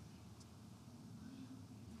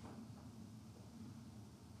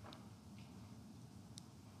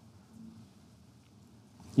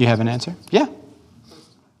 You have an answer? Yeah.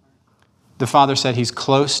 The Father said he's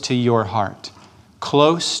close to your heart.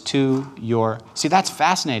 Close to your... See, that's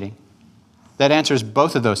fascinating. That answers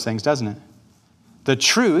both of those things, doesn't it? The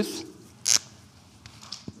truth...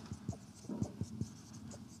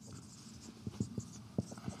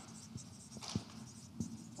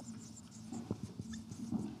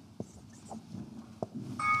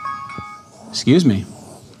 Excuse me.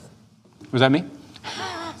 Was that me?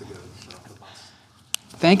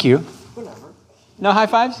 Thank you. No high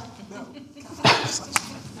fives?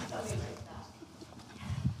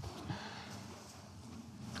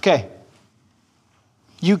 Okay.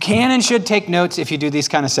 You can and should take notes if you do these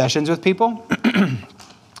kind of sessions with people.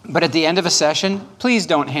 But at the end of a session, please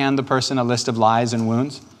don't hand the person a list of lies and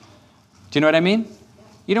wounds. Do you know what I mean?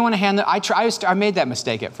 You don't want to hand them. I made that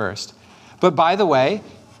mistake at first. But by the way,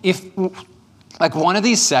 if like one of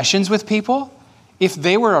these sessions with people, if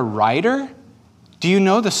they were a writer, do you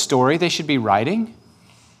know the story they should be writing?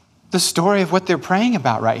 The story of what they're praying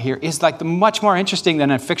about right here is like much more interesting than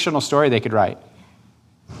a fictional story they could write.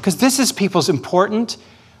 Because this is people's important,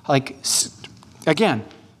 again,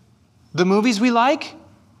 the movies we like,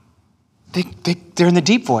 they're in the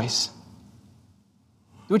deep voice.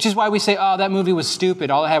 Which is why we say, oh, that movie was stupid.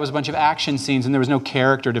 All it had was a bunch of action scenes and there was no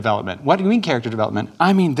character development. What do you mean character development?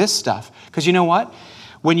 I mean this stuff. Because you know what?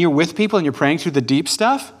 When you're with people and you're praying through the deep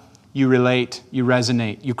stuff, you relate, you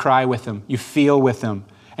resonate, you cry with them, you feel with them.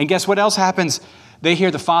 And guess what else happens? They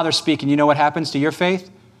hear the Father speak, and you know what happens to your faith?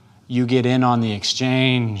 You get in on the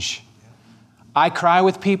exchange. I cry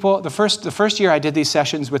with people. The first year I did these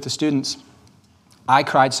sessions with the students, I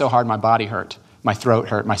cried so hard my body hurt. My throat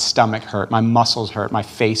hurt, my stomach hurt, my muscles hurt, my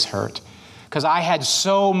face hurt. Because I had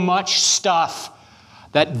so much stuff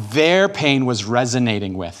that their pain was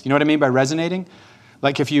resonating with. You know what I mean by resonating?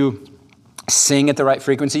 Like if you sing at the right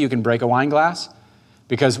frequency, you can break a wine glass.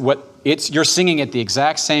 Because you're singing at the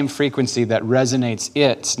exact same frequency that resonates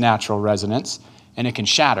its natural resonance, and it can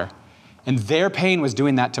shatter. And their pain was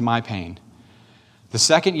doing that to my pain. The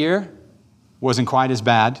second year wasn't quite as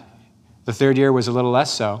bad. The third year was a little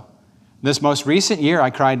less so. This most recent year,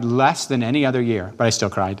 I cried less than any other year, but I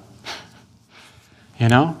still cried. You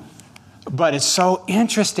know? But it's so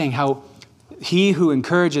interesting how he who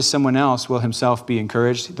encourages someone else will himself be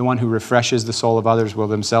encouraged. The one who refreshes the soul of others will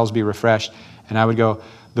themselves be refreshed. And I would go,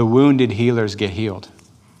 the wounded healers get healed.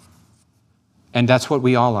 And that's what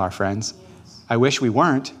we all are, friends. I wish we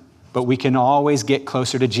weren't, but we can always get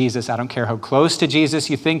closer to Jesus. I don't care how close to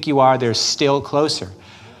Jesus you think you are, there's still closer.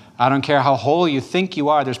 I don't care how whole you think you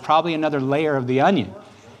are, there's probably another layer of the onion.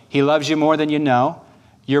 He loves you more than you know.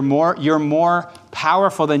 You're more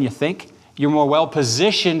powerful than you think. You're more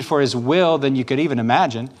well-positioned for his will than you could even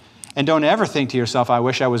imagine. And don't ever think to yourself, I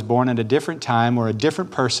wish I was born at a different time or a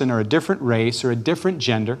different person or a different race or a different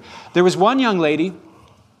gender. There was one young lady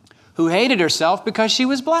who hated herself because she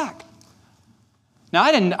was black. Now,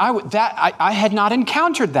 I had not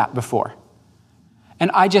encountered that before. And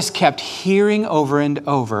I just kept hearing over and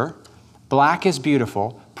over, black is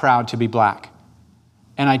beautiful, proud to be black.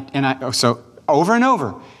 So over and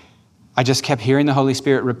over, I just kept hearing the Holy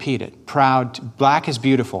Spirit repeat it. Black is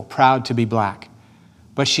beautiful, proud to be black.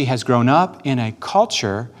 But she has grown up in a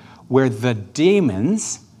culture where the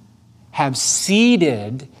demons have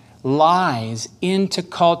seeded lies into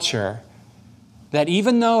culture that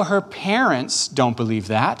even though her parents don't believe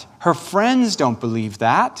that, her friends don't believe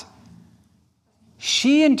that,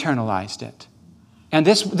 she internalized it. And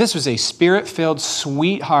this was a spirit-filled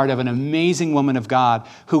sweetheart of an amazing woman of God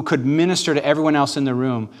who could minister to everyone else in the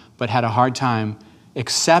room, but had a hard time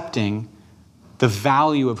accepting the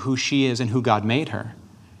value of who she is and who God made her.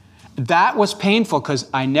 that was painful because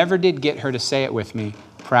I never did get her to say it with me.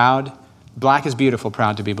 Proud. Black is beautiful,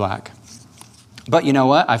 proud to be black. But you know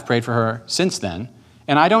what? I've prayed for her since then.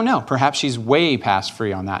 And I don't know. Perhaps she's way past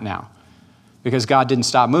free on that now. Because God didn't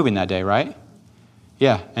stop moving that day, right?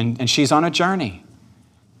 Yeah, and she's on a journey.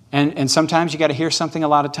 And sometimes you got to hear something a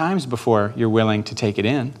lot of times before you're willing to take it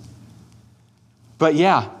in. But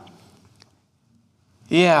yeah.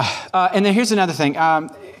 And then here's another thing.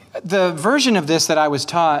 The version of this that I was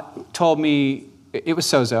taught told me, it was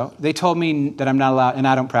sozo. They told me that I'm not allowed, and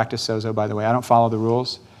I don't practice sozo, by the way. I don't follow the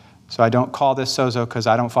rules. So I don't call this sozo because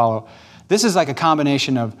I don't follow. This is like a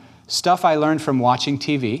combination of stuff I learned from watching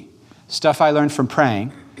TV, stuff I learned from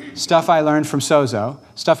praying, stuff I learned from sozo,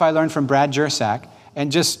 stuff I learned from Brad Jersak,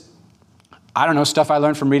 and just, I don't know, stuff I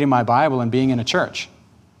learned from reading my Bible and being in a church.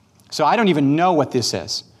 So I don't even know what this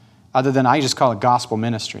is, other than I just call it gospel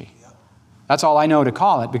ministry. That's all I know to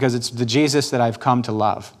call it because it's the Jesus that I've come to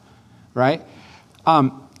love, right?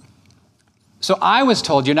 So I was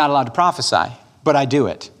told you're not allowed to prophesy, but I do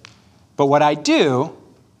it. But what I do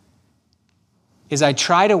is I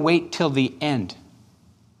try to wait till the end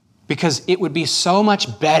because it would be so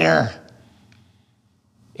much better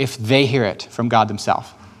if they hear it from God themselves.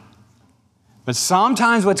 But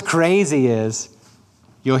sometimes what's crazy is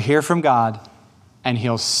you'll hear from God and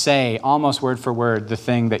he'll say almost word for word the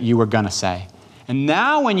thing that you were going to say. And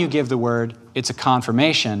now when you give the word, it's a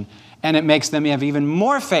confirmation and it makes them have even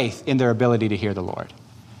more faith in their ability to hear the Lord.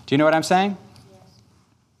 Do you know what I'm saying?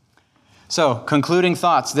 So, concluding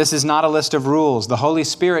thoughts. This is not a list of rules. The Holy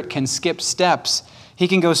Spirit can skip steps. He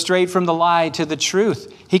can go straight from the lie to the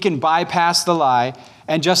truth. He can bypass the lie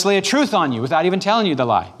and just lay a truth on you without even telling you the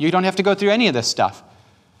lie. You don't have to go through any of this stuff.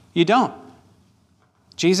 You don't.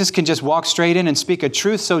 Jesus can just walk straight in and speak a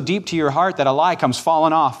truth so deep to your heart that a lie comes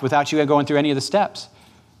falling off without you going through any of the steps.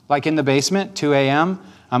 Like in the basement, 2 a.m.,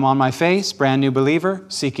 I'm on my face, brand new believer,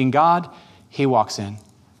 seeking God. He walks in.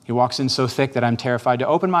 He walks in so thick that I'm terrified to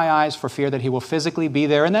open my eyes for fear that he will physically be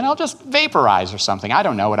there and then I'll just vaporize or something. I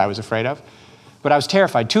don't know what I was afraid of, but I was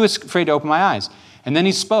terrified, too afraid to open my eyes. And then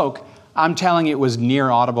he spoke. I'm telling you it was near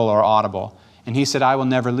audible or audible. And he said, I will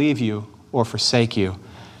never leave you or forsake you.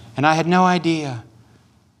 And I had no idea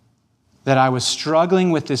that I was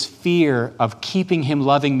struggling with this fear of keeping him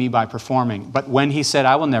loving me by performing. But when he said,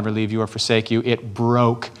 I will never leave you or forsake you, it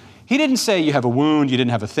broke. He didn't say you have a wound, you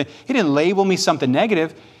didn't have a thing. He didn't label me something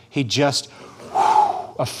negative. He just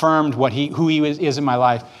affirmed who he is in my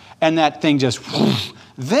life. And that thing just,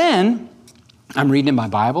 then I'm reading in my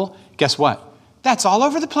Bible. Guess what? That's all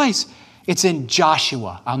over the place. It's in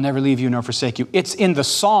Joshua. I'll never leave you nor forsake you. It's in the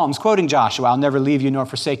Psalms, quoting Joshua. I'll never leave you nor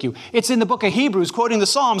forsake you. It's in the book of Hebrews, quoting the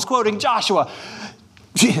Psalms, quoting Joshua.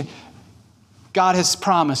 God has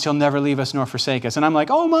promised he'll never leave us nor forsake us. And I'm like,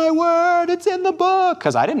 oh my word, it's in the book.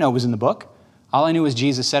 Because I didn't know it was in the book. All I knew was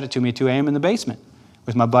Jesus said it to me at 2 a.m. in the basement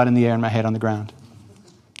with my butt in the air and my head on the ground,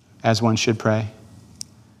 as one should pray.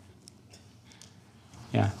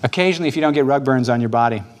 Yeah. Occasionally, if you don't get rug burns on your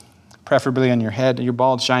body, preferably on your head, your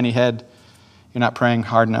bald, shiny head, you're not praying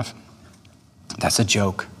hard enough. That's a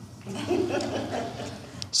joke.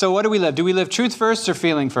 So what do we live? Do we live truth first or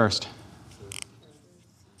feeling first?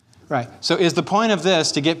 Right. So is the point of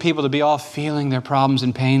this to get people to be all feeling their problems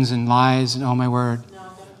and pains and lies and oh my word?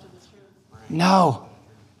 No.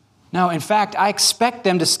 No, in fact, I expect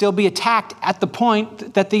them to still be attacked at the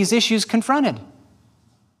point that these issues confronted.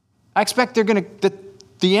 I expect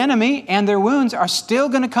the enemy and their wounds are still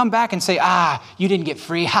going to come back and say, you didn't get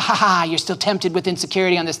free. Ha, ha, ha. You're still tempted with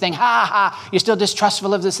insecurity on this thing. Ha, ha. You're still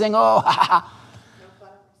distrustful of this thing. Oh, ha, ha.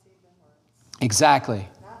 Exactly.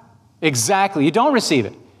 Exactly. You don't receive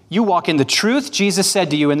it. You walk in the truth Jesus said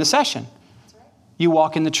to you in the session. You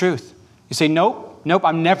walk in the truth. You say, nope,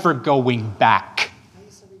 I'm never going back.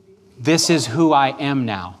 This is who I am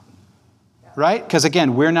now. Right? Because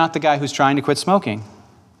again, we're not the guy who's trying to quit smoking.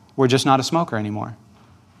 We're just not a smoker anymore.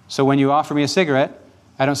 So when you offer me a cigarette,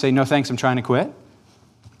 I don't say, no thanks, I'm trying to quit.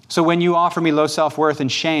 So when you offer me low self-worth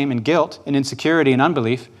and shame and guilt and insecurity and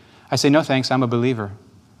unbelief, I say, no thanks, I'm a believer.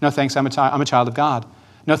 No thanks, I'm a child of God.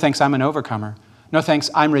 No thanks, I'm an overcomer. No thanks,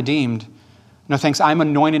 I'm redeemed. No thanks, I'm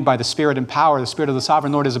anointed by the Spirit and power. The Spirit of the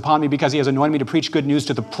Sovereign Lord is upon me because he has anointed me to preach good news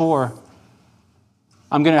to the poor.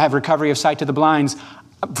 I'm going to have recovery of sight to the blinds.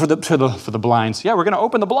 For the blinds. Yeah, we're going to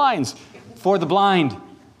open the blinds for the blind.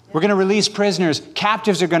 We're going to release prisoners.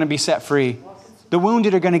 Captives are going to be set free. The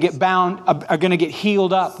wounded are going to get bound, are going to get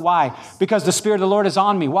healed up. Why? Because the Spirit of the Lord is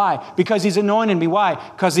on me. Why? Because he's anointed me. Why?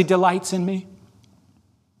 Because he delights in me.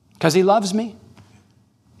 Because he loves me.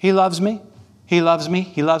 He loves me. He loves me.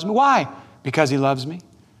 He loves me. Why? Because he loves me.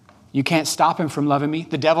 You can't stop him from loving me.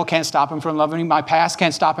 The devil can't stop him from loving me. My past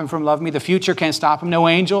can't stop him from loving me. The future can't stop him. No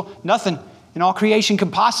angel, nothing in all creation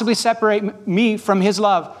can possibly separate me from his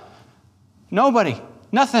love. Nobody,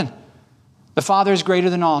 nothing. The Father is greater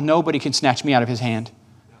than all. Nobody can snatch me out of his hand.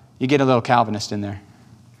 You get a little Calvinist in there.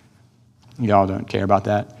 Y'all don't care about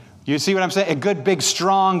that. You see what I'm saying? A good, big,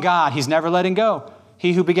 strong God. He's never letting go.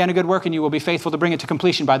 He who began a good work in you will be faithful to bring it to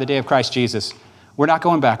completion by the day of Christ Jesus. We're not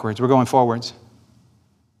going backwards. We're going forwards.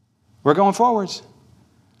 We're going forwards.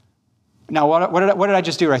 Now, what did I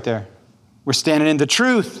just do right there? We're standing in the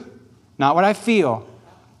truth, not what I feel.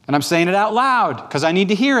 And I'm saying it out loud because I need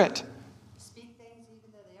to hear it. Speak things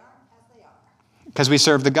even though they aren't as they are. Because we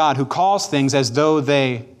serve the God who calls things as though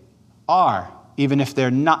they are, even if they're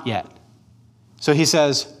not yet. So he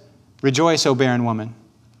says, rejoice, O barren woman.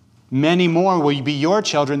 Many more will be your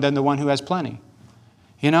children than the one who has plenty.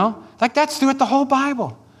 You know? Like that's throughout the whole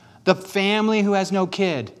Bible. The family who has no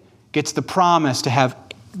kid gets the promise to have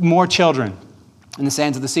more children in the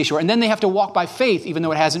sands of the seashore. And then they have to walk by faith, even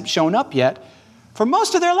though it hasn't shown up yet, for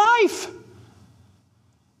most of their life.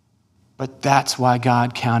 But that's why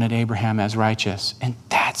God counted Abraham as righteous. And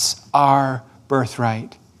that's our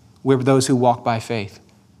birthright. We're those who walk by faith.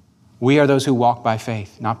 We are those who walk by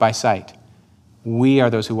faith, not by sight. We are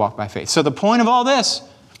those who walk by faith. So the point of all this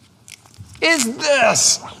is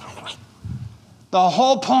this. The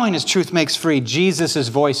whole point is truth makes free. Jesus'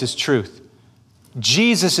 voice is truth.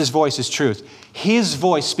 Jesus' voice is truth. His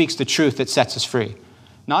voice speaks the truth that sets us free.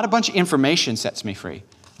 Not a bunch of information sets me free.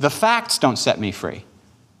 The facts don't set me free.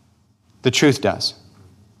 The truth does.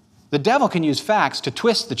 The devil can use facts to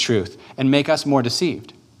twist the truth and make us more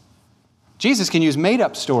deceived. Jesus can use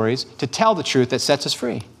made-up stories to tell the truth that sets us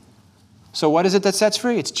free. So what is it that sets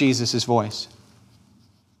free? It's Jesus' voice.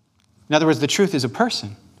 In other words, the truth is a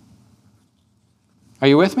person. Are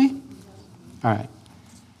you with me? All right.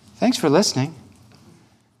 Thanks for listening.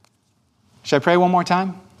 Should I pray one more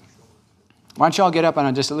time? Why don't you all get up and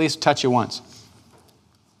I'll just at least touch you once?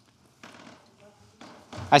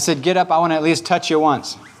 I said, get up. I want to at least touch you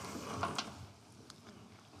once.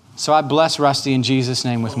 So I bless Rusty in Jesus'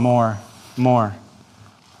 name with more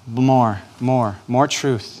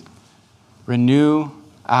truth. Renew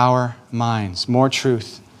our minds. More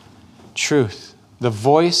truth. Truth. The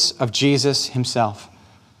voice of Jesus himself.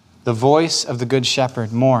 The voice of the Good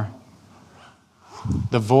Shepherd. More.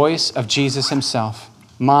 The voice of Jesus himself.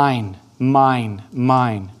 Mine.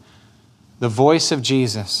 The voice of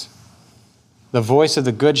Jesus. The voice of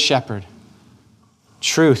the Good Shepherd.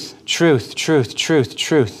 Truth.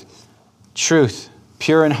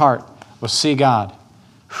 Pure in heart will see God.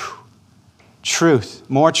 Truth.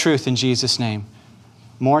 More truth in Jesus' name.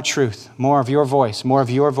 More truth. More of your voice. More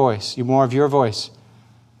of your voice. More of your voice.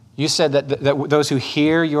 You said that those who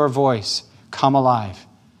hear your voice come alive.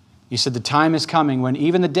 You said the time is coming when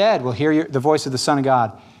even the dead will hear the voice of the Son of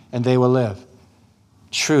God and they will live.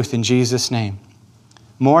 Truth in Jesus' name.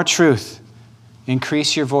 More truth.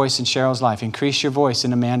 Increase your voice in Cheryl's life. Increase your voice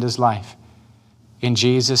in Amanda's life. In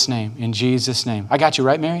Jesus' name. In Jesus' name. I got you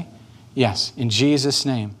right, Mary? Yes. In Jesus'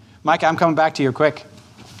 name. Mike, I'm coming back to you quick.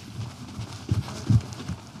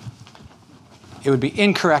 It would be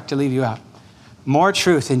incorrect to leave you out. More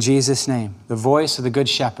truth in Jesus' name. The voice of the Good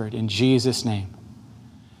Shepherd in Jesus' name.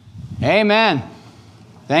 Amen.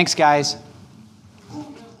 Thanks, guys.